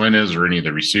Titus Swin is or any of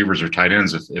the receivers or tight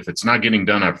ends. If it's not getting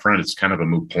done up front, it's kind of a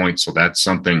moot point. So that's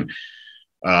something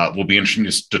will be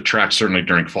interesting to track certainly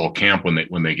during fall camp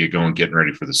when they get going, getting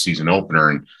ready for the season opener.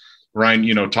 And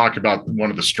Ryan, talk about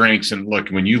one of the strengths. And look,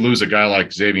 when you lose a guy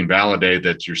like Xavier Valladay,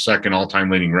 that's your second all-time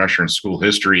leading rusher in school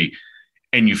history,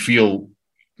 and you feel,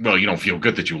 well, you don't feel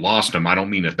good that you lost him. I don't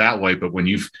mean it that way, but when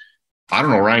I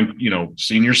don't know, Ryan,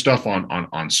 seeing your stuff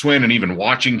on Swin and even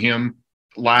watching him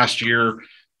last year,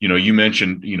 you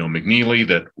mentioned, McNeely,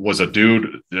 that was a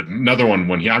dude, another one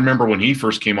I remember when he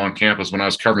first came on campus, when I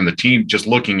was covering the team, just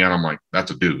looking at him like,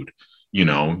 that's a dude. You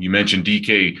mentioned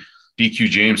DQ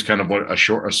James, kind of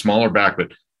a smaller back,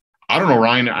 but I don't know,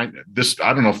 Ryan, I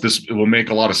don't know if this will make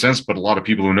a lot of sense, but a lot of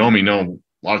people who know me know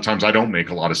a lot of times I don't make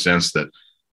a lot of sense that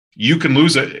you can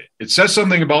lose it. It says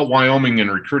something about Wyoming and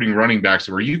recruiting running backs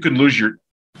where you can lose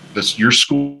your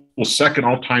school's second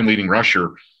all-time leading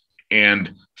rusher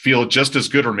and feel just as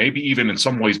good or maybe even in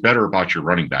some ways better about your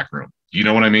running back room. You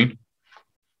know what I mean?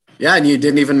 Yeah, and you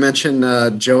didn't even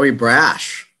mention Joey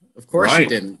Brash. Of course you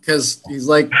didn't, because he's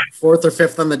like 4th or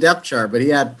 5th on the depth chart, but he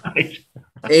had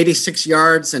 86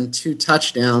 yards and 2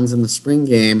 touchdowns in the spring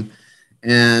game.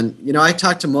 And, I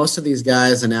talked to most of these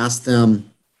guys and asked them,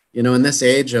 in this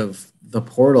age of the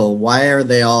portal, why are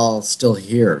they all still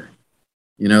here?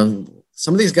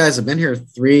 Some of these guys have been here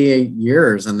 3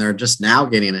 years and they're just now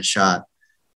getting a shot.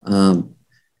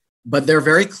 But they're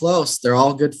very close. They're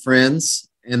all good friends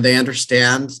and they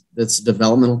understand it's a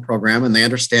developmental program and they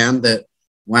understand that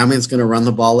Wyoming's going to run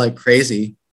the ball like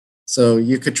crazy. So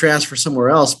you could transfer somewhere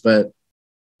else, but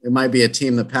it might be a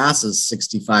team that passes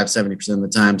 65, 70% of the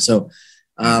time. So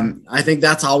I think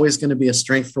that's always going to be a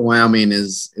strength for Wyoming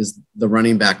is the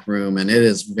running back room, and it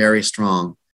is very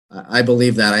strong. I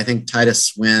believe that. I think Titus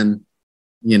Swin,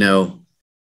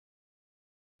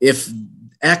 if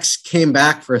X came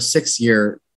back for a 6th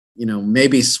year,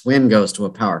 maybe Swin goes to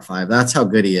a Power 5. That's how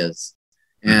good he is.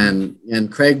 And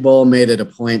Craig Bohl made it a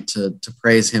point to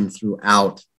praise him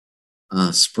throughout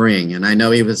spring. And I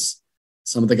know he was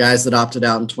some of the guys that opted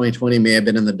out in 2020 may have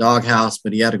been in the doghouse,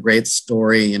 but he had a great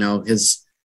story. You know, his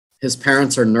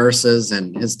parents are nurses,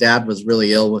 and his dad was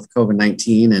really ill with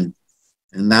COVID-19, and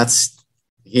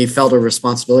he felt a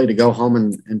responsibility to go home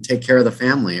and take care of the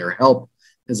family, or help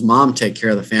his mom take care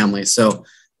of the family. So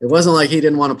it wasn't like he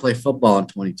didn't want to play football in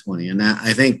 2020. And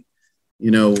I think, you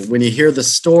know, when you hear the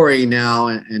story now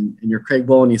and you're Craig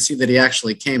Bohl and you see that he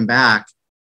actually came back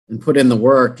and put in the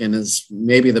work and is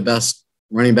maybe the best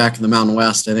running back in the Mountain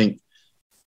West, I think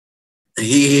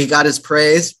he got his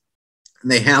praise, and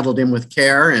they handled him with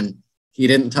care, and he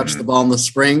didn't touch the ball in the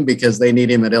spring because they need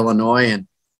him at Illinois.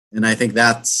 And I think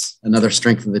that's another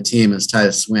strength of the team is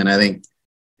Titus Swin. I think,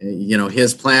 you know,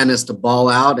 his plan is to ball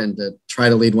out and to try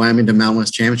to lead Wyoming to Mountain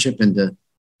West Championship and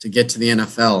to get to the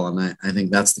NFL. And I think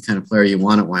that's the kind of player you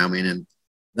want at Wyoming. And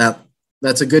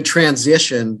that's a good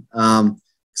transition,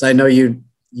 because I know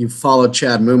you followed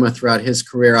Chad Muma throughout his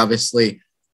career. Obviously,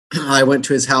 I went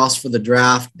to his house for the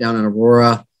draft down in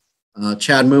Aurora.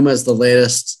 Chad Muma is the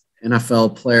latest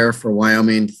NFL player for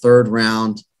Wyoming, 3rd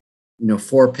round, you know,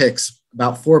 4 picks,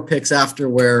 about 4 picks after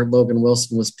where Logan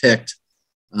Wilson was picked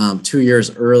 2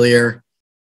 years earlier.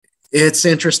 It's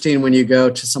interesting when you go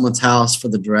to someone's house for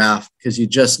the draft because you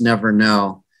just never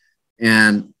know.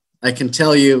 And I can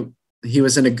tell you, he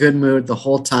was in a good mood the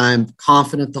whole time,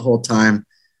 confident the whole time.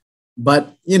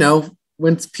 But, you know,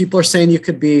 when people are saying you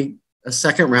could be a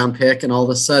 2nd round pick and all of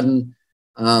a sudden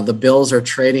the Bills are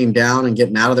trading down and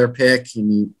getting out of their pick,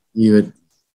 and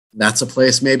that's a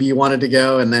place maybe you wanted to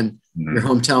go. And then your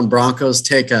hometown Broncos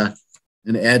take an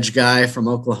edge guy from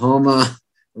Oklahoma,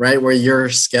 right, where you're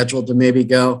scheduled to maybe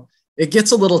go. It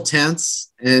gets a little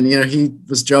tense. And, you know, he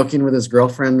was joking with his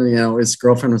girlfriend, and, you know, his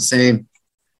girlfriend was saying,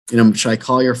 you know, should I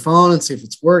call your phone and see if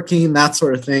it's working? That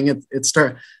sort of thing.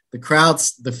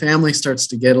 The family starts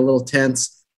to get a little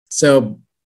tense. So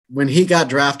when he got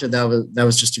drafted, that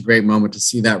was just a great moment to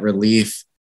see that relief.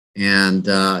 And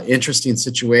interesting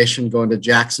situation going to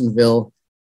Jacksonville,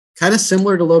 kind of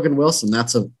similar to Logan Wilson.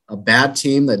 That's a bad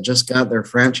team that just got their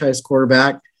franchise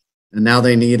quarterback, and now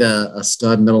they need a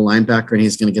stud middle linebacker, and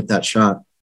he's going to get that shot.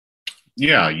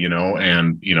 Yeah, you know,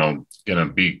 and, you know, going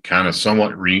to be kind of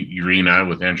somewhat reunited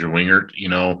with Andrew Wingert. You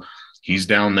know, he's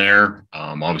down there.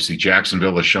 Obviously,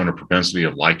 Jacksonville has shown a propensity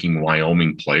of liking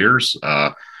Wyoming players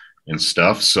and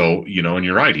stuff. So, you know, and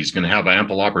you're right, he's going to have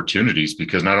ample opportunities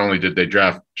because not only did they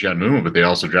draft Chad Muma, but they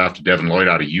also drafted Devin Lloyd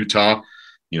out of Utah.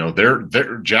 You know,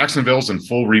 they're Jacksonville's in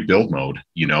full rebuild mode,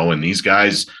 you know, and these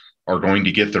guys are going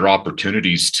to get their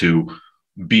opportunities to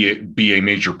be a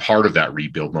major part of that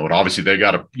rebuild mode. Obviously, they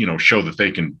got to, you know, show that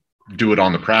they can do it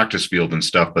on the practice field and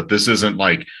stuff, but this isn't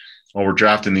like, oh, we're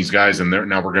drafting these guys and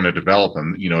now we're going to develop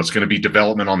them. You know, it's going to be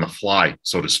development on the fly,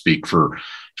 so to speak, for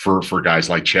guys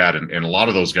like Chad and a lot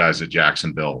of those guys at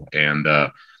Jacksonville. And,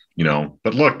 you know,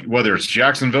 but look, whether it's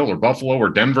Jacksonville or Buffalo or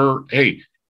Denver, hey,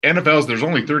 there's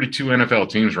only 32 NFL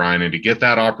teams, Ryan, and to get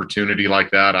that opportunity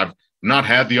like that, I've not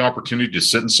had the opportunity to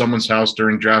sit in someone's house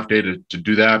during draft day to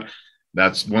do that.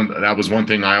 That was one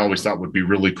thing I always thought would be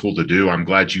really cool to do. I'm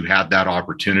glad you had that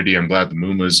opportunity. I'm glad the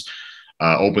Mumas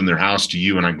opened their house to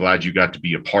you, and I'm glad you got to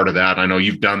be a part of that. I know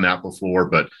you've done that before,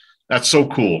 but that's so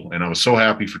cool. And I was so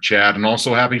happy for Chad and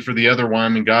also happy for the other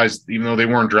Wyoming guys, even though they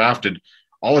weren't drafted.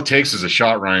 All it takes is a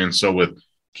shot, Ryan. So with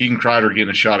Keegan Kreider getting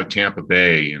a shot at Tampa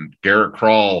Bay and Garrett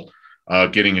Krall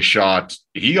getting a shot,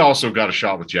 he also got a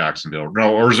shot with Jacksonville.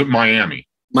 No, or is it Miami?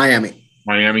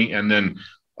 Miami. And then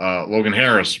Logan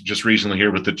Harris just recently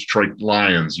here with the Detroit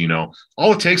Lions. You know,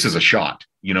 all it takes is a shot.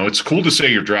 You know, it's cool to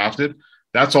say you're drafted.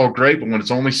 That's all great. But when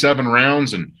it's only 7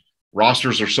 rounds and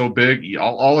rosters are so big,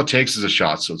 all it takes is a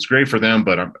shot. So it's great for them,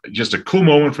 but just a cool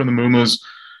moment for the Mumas.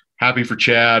 Happy for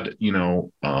Chad. You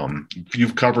know,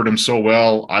 you've covered him so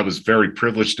well. I was very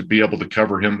privileged to be able to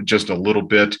cover him just a little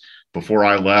bit before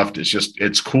I left.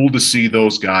 It's cool to see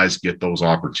those guys get those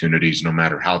opportunities no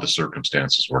matter how the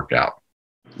circumstances work out.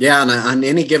 Yeah, and on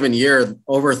any given year,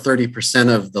 over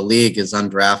 30% of the league is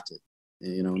undrafted.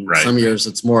 You know, right. Some years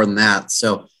it's more than that.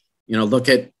 So, you know, look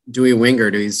at Dewey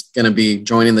Wingard. He's going to be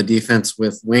joining the defense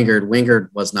with Wingard. Wingard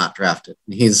was not drafted.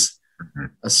 He's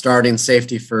a starting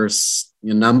safety for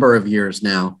a number of years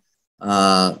now.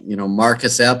 You know,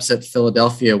 Marcus Epps at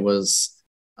Philadelphia was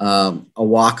a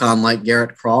walk-on like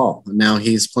Garrett Krall, and now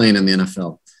he's playing in the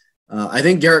NFL. I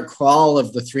think Garrett Krall,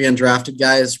 of the 3 undrafted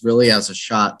guys, really has a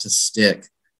shot to stick.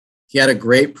 He had a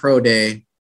great pro day.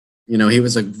 You know, he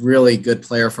was a really good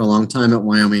player for a long time at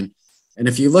Wyoming. And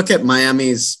if you look at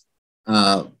Miami's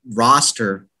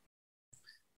roster,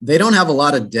 they don't have a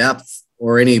lot of depth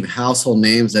or any household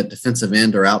names at defensive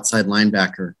end or outside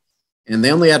linebacker. And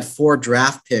they only had 4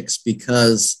 draft picks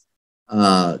because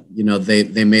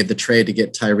They made the trade to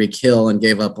get Tyreek Hill and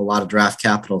gave up a lot of draft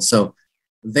capital. So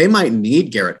they might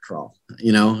need Garrett Kroll.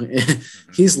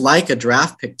 He's like a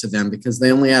draft pick to them because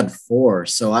they only had 4.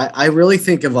 So I really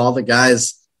think of all the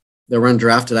guys that were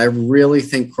undrafted, I really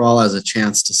think Kroll has a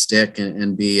chance to stick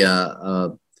and be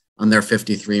on their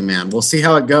 53 man. We'll see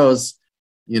how it goes.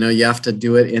 You have to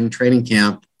do it in training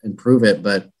camp and prove it,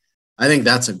 but I think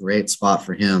that's a great spot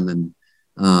for him. And,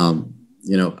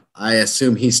 I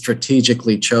assume he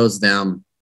strategically chose them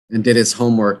and did his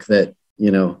homework that,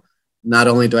 not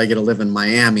only do I get to live in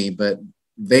Miami, but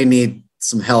they need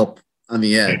some help on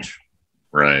the edge.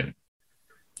 Right.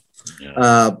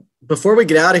 Yeah. Before we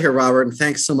get out of here, Robert, and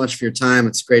thanks so much for your time.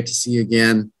 It's great to see you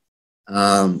again.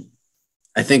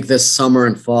 I think this summer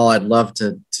and fall, I'd love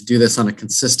to do this on a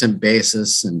consistent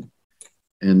basis and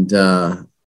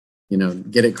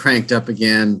get it cranked up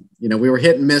again. We were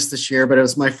hit and miss this year, but it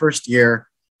was my first year.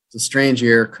 It's a strange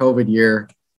year, COVID year.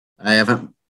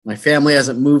 My family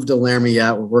hasn't moved to Laramie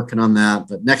yet. We're working on that,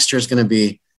 but next year is going to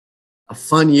be a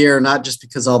fun year, not just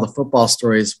because of all the football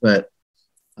stories, but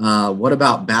what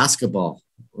about basketball,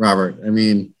 Robert? I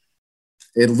mean,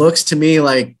 it looks to me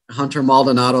like Hunter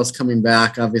Maldonado is coming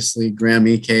back. Obviously, Graham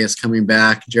Ike is coming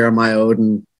back, Jeremiah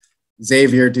Oden,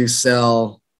 Xavier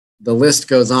Dussel. The list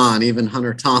goes on. Even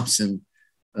Hunter Thompson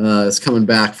is coming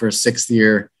back for a 6th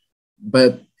year.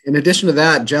 But in addition to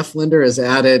that, Jeff Linder has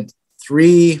added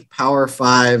 3 Power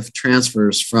 5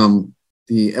 transfers from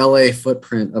the LA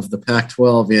footprint of the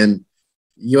Pac-12 in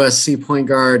USC point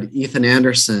guard Ethan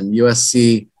Anderson,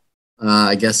 USC,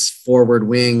 forward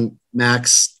wing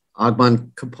Max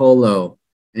Agban-Capolo,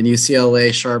 and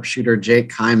UCLA sharpshooter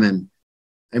Jake Kyman.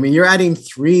 I mean, you're adding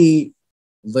 3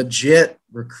 legit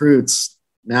recruits,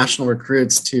 national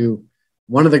recruits, to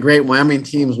one of the great Wyoming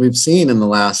teams we've seen in the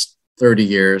last 30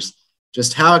 years.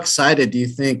 Just how excited do you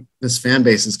think this fan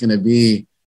base is going to be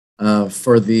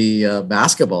for the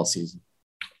basketball season?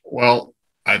 Well,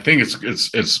 I think it's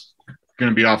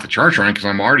going to be off the charts, Ryan, because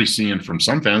I'm already seeing from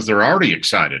some fans they're already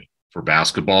excited for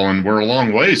basketball, and we're a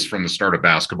long ways from the start of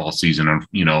basketball season,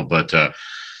 but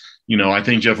I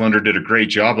think Jeff Linder did a great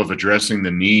job of addressing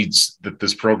the needs that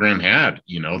this program had.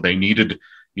 They needed,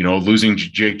 losing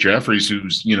Jake Jeffries,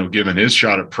 who's, given his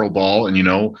shot at pro ball, and,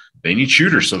 they need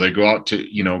shooters. So they go out to,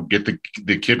 get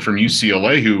the kid from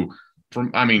UCLA who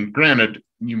granted,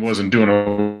 he wasn't doing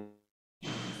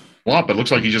a lot, but it looks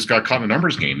like he just got caught in a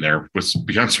numbers game there with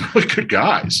behind some really good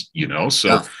guys, so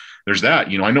yeah. There's that.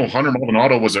 I know Hunter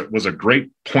Maldonado was a great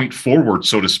point forward,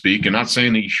 so to speak, and not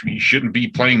saying that he shouldn't be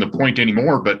playing the point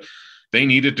anymore, but they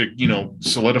needed to,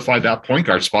 solidify that point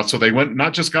guard spot. So they went,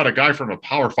 not just got a guy from a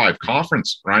Power 5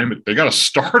 conference, Ryan, but they got a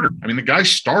starter. I mean, the guy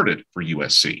started for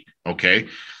USC. Okay.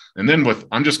 And then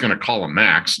I'm just going to call him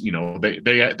Max,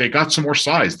 they got some more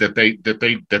size that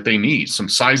they need, some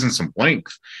size and some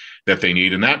length that they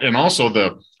need. And also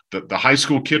the high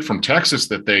school kid from Texas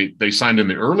that they signed in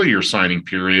the earlier signing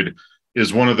period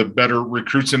is one of the better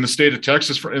recruits in the state of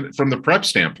Texas from the prep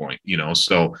standpoint,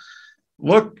 so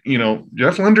look,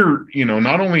 Jeff Linder,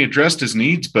 not only addressed his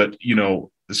needs, but,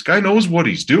 this guy knows what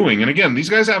he's doing. And again, these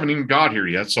guys haven't even got here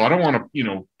yet. So I don't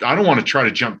want to try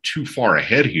to jump too far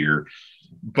ahead here,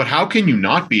 but how can you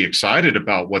not be excited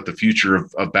about what the future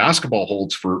of basketball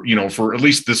holds for at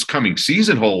least this coming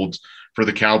season holds for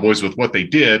the Cowboys with what they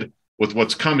did, with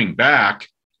what's coming back,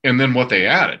 and then what they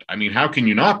added? I mean, how can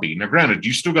you not be? Now, granted,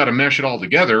 you still got to mesh it all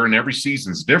together, and every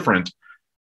season's different.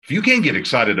 If you can't get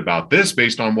excited about this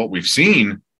based on what we've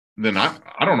seen, then I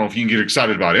don't know if you can get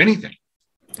excited about anything.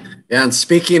 Yeah, and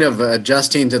speaking of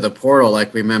adjusting to the portal,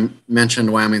 like we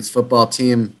mentioned, Wyoming's football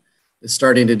team is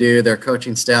starting to do, their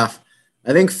coaching staff.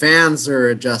 I think fans are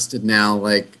adjusted now.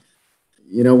 Like,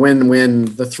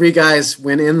 when the 3 guys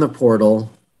went in the portal,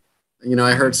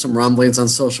 I heard some rumblings on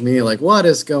social media, like, what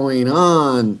is going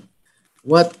on?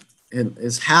 What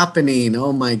is happening?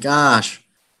 Oh my gosh.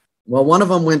 Well, one of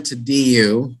them went to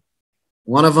DU.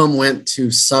 One of them went to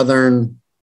Southern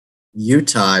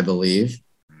Utah, I believe.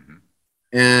 Mm-hmm.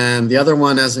 And the other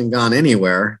one hasn't gone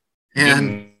anywhere.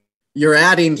 And you're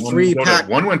adding 3 Pac.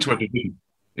 One went to a DU.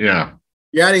 Yeah.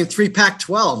 You're adding 3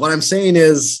 Pac-12. What I'm saying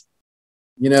is,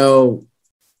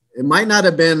 it might not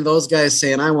have been those guys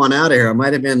saying, I want out of here. It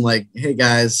might have been like, hey,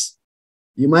 guys,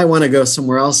 you might want to go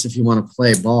somewhere else if you want to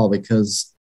play ball because,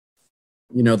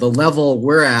 the level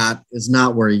we're at is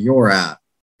not where you're at.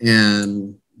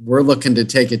 And we're looking to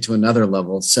take it to another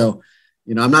level. So,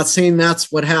 I'm not saying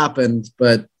that's what happened,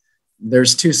 but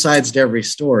there's 2 sides to every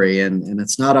story. And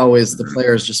it's not always the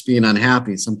players just being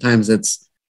unhappy. Sometimes it's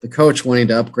the coach wanting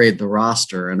to upgrade the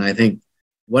roster. And I think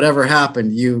whatever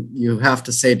happened, you have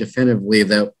to say definitively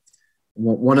that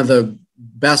one of the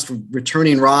best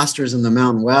returning rosters in the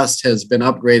Mountain West has been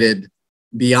upgraded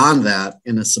beyond that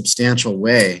in a substantial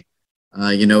way.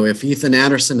 If Ethan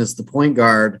Anderson is the point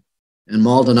guard and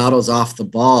Maldonado's off the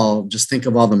ball, just think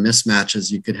of all the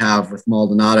mismatches you could have with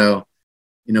Maldonado,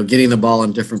 getting the ball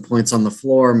in different points on the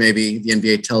floor. Maybe the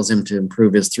NBA tells him to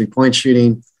improve his 3-point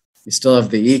shooting. You still have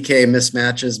the EK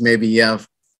mismatches. Maybe you have,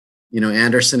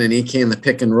 Anderson and EK in the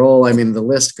pick and roll. I mean, the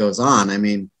list goes on. I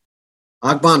mean,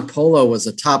 Ogbon Polo was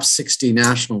a top 60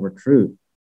 national recruit,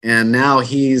 and now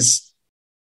he's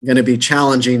going to be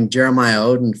challenging Jeremiah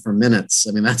Oden for minutes.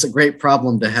 I mean, that's a great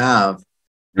problem to have.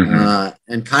 Mm-hmm.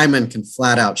 And Kyman can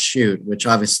flat out shoot, which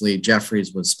obviously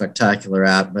Jeffries was spectacular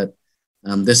at, but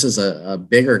this is a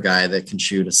bigger guy that can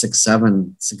shoot, a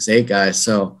 6'7", 6'8" guy.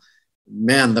 So,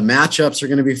 man, the matchups are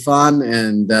going to be fun,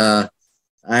 and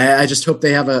I just hope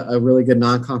they have a really good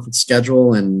non-conference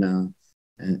schedule and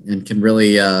can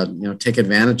really take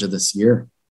advantage of this year.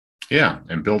 Yeah,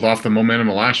 and build off the momentum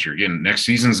of last year. Again, next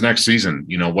season's next season.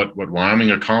 What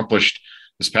Wyoming accomplished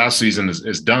this past season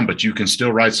is done, but you can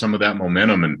still ride some of that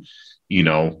momentum and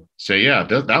say, yeah,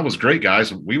 that was great,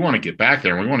 guys. We want to get back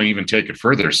there and we want to even take it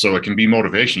further. So it can be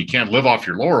motivation. You can't live off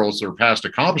your laurels or past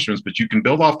accomplishments, but you can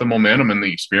build off the momentum and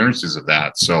the experiences of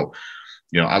that. So,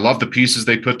 I love the pieces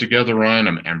they put together,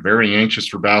 Ryan. I'm very anxious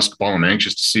for basketball. I'm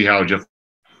anxious to see how Jeff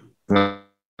Lunder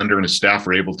and his staff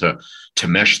are able to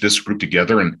mesh this group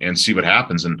together and see what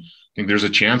happens. And I think there's a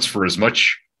chance for as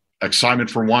much excitement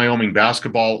for Wyoming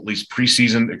basketball, at least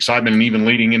preseason excitement and even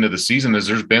leading into the season, as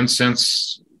there's been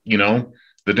since,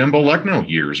 the Dembo Lechno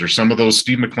years or some of those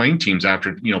Steve McLean teams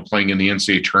after, playing in the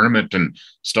NCAA tournament and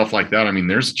stuff like that. I mean,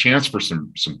 there's a chance for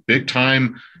some big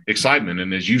time excitement.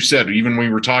 And as you said, even when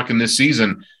we were talking this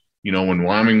season, when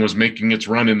Wyoming was making its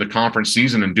run in the conference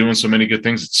season and doing so many good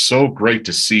things, it's so great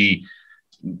to see,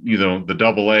 the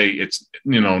AA, it's,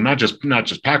 not just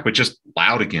packed, but just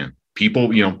loud again.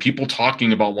 People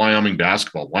talking about Wyoming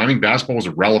basketball. Wyoming basketball was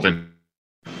relevant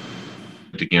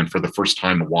again for the first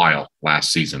time in a while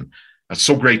last season. That's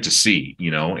so great to see,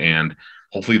 and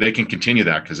hopefully they can continue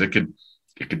that, because it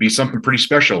could be something pretty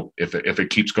special if it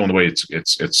keeps going the way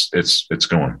it's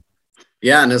going.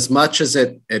 Yeah, and as much as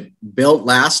it built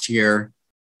last year,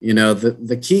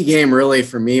 the key game really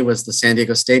for me was the San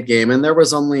Diego State game, and there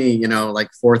was only like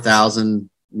 4,000,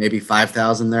 maybe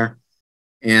 5,000 there,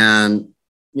 and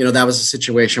that was a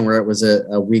situation where it was a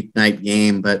weeknight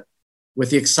game. But with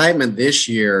the excitement this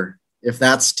year, if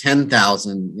that's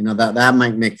 10,000, that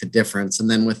might make the difference. And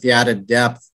then with the added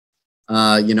depth,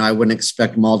 I wouldn't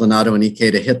expect Maldonado and EK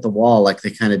to hit the wall like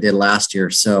they kind of did last year.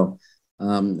 So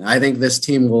I think this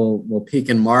team will peak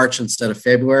in March instead of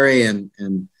February, and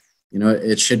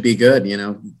it should be good.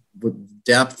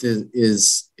 Depth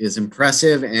is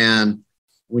impressive, and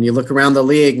when you look around the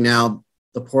league now,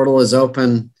 the portal is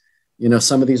open.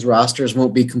 Some of these rosters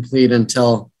won't be complete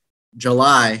until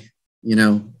July.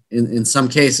 In some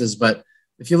cases, but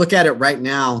if you look at it right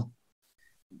now,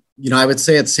 I would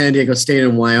say it's San Diego State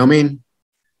and Wyoming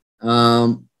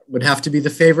would have to be the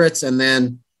favorites. And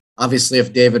then obviously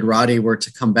if David Roddy were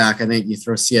to come back, I think you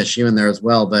throw CSU in there as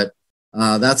well. But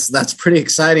that's pretty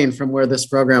exciting from where this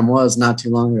program was not too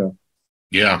long ago.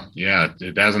 Yeah.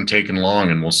 It hasn't taken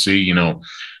long, and we'll see, they're,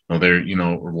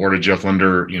 rewarded Jeff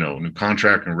Lunder, new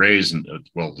contract and raise, and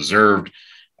well-deserved.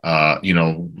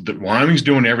 Wyoming's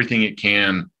doing everything it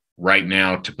can right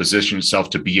now to position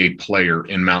itself to be a player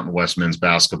in Mountain West men's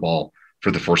basketball for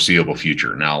the foreseeable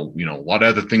future. Now, a lot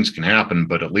of other things can happen,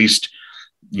 but at least,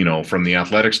 from the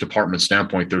athletics department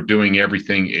standpoint, they're doing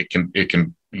everything it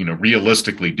can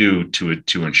realistically do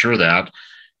to ensure that.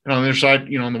 And on the other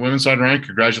side, on the women's side, Ryan,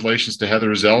 congratulations to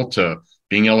Heather Zell to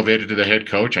being elevated to the head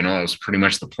coach. I know that was pretty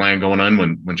much the plan going on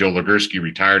when Joe Legursky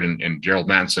retired and Gerald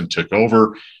Mattinson took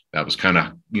over. That was kind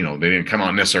of, they didn't come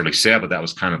out necessarily say it, but that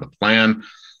was kind of the plan.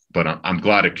 But I'm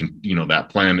glad it can, that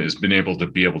plan has been able to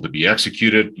be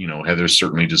executed. Heather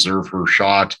certainly deserved her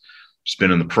shot. She's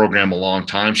been in the program a long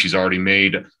time. She's already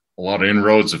made a lot of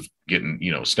inroads of getting,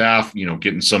 staff,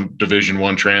 getting some Division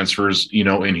I transfers,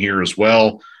 in here as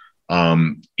well.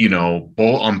 On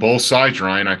both sides,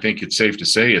 Ryan, I think it's safe to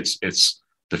say it's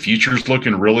the future's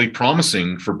looking really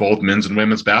promising for both men's and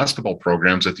women's basketball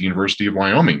programs at the University of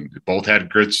Wyoming. They both had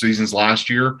good seasons last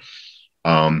year.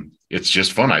 It's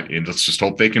just fun. And let's just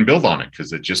hope they can build on it,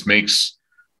 because it just makes,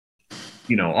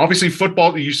 obviously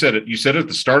football, you said it at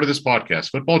the start of this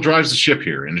podcast, football drives the ship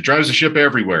here, and it drives the ship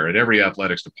everywhere at every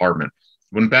athletics department.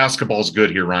 When basketball's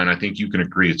good here, Ryan, I think you can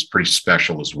agree it's pretty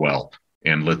special as well.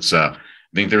 And I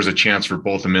think there's a chance for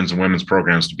both the men's and women's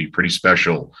programs to be pretty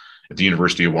special at the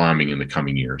University of Wyoming in the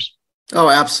coming years. Oh,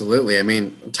 absolutely. I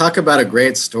mean, talk about a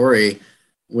great story.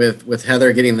 with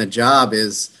Heather getting the job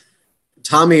is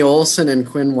Tommy Olson and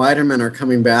Quinn Weiderman are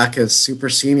coming back as super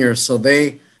seniors. So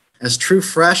they, as true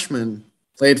freshmen,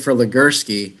 played for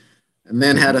Ligursky and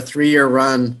then had a 3-year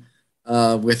run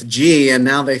with G, and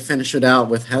now they finish it out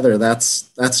with Heather. That's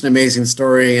an amazing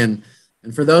story. And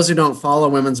for those who don't follow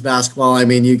women's basketball, I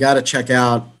mean, you got to check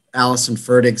out Allison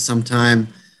Fertig sometime.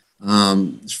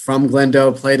 From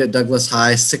Glendale, played at Douglas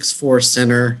High, 6'4"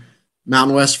 center,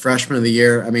 Mountain West Freshman of the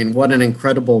Year. I mean, what an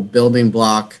incredible building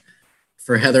block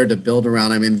for Heather to build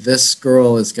around. I mean, this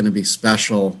girl is going to be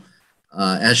special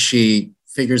as she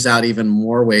figures out even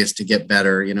more ways to get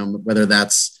better, whether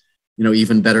that's,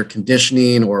 even better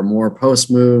conditioning or more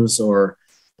post moves or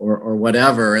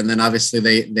whatever. And then obviously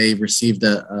they received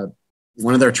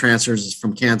one of their transfers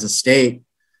from Kansas State,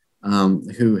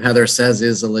 who Heather says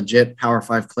is a legit Power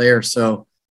 5 player. So,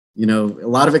 a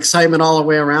lot of excitement all the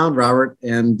way around, Robert,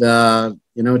 and,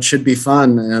 it should be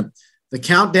fun. The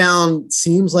countdown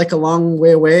seems like a long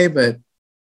way away, but,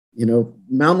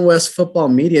 Mountain West football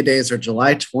media days are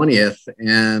July 20th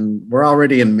and we're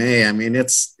already in May. I mean,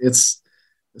 it's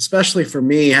especially for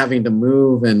me having to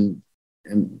move and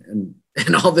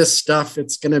all this stuff,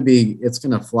 it's going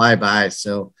to fly by.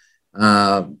 So,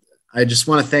 I just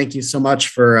want to thank you so much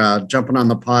for jumping on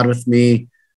the pod with me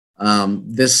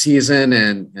this season,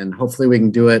 and hopefully we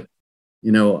can do it, a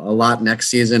lot next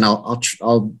season.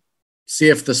 I'll see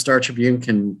if the Star Tribune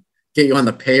can get you on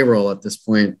the payroll at this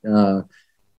point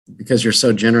because you're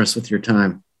so generous with your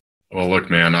time. Well, look,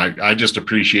 man, I just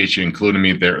appreciate you including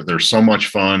me. They're so much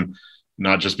fun,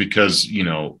 not just because,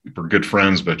 we're good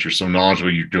friends, but you're so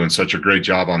knowledgeable. You're doing such a great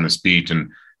job on this beat,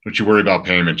 and don't you worry about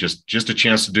payment. Just a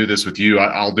chance to do this with you.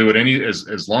 I'll do it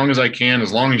as long as I can,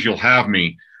 as long as you'll have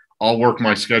me. I'll work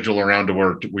my schedule around to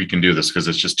where we can do this because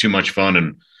it's just too much fun,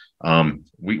 and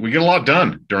we get a lot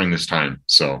done during this time.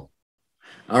 So,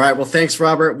 all right. Well, thanks,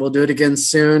 Robert. We'll do it again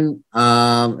soon.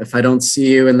 If I don't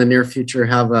see you in the near future,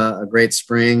 have a great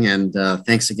spring, and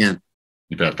thanks again.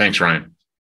 You bet. Thanks, Ryan.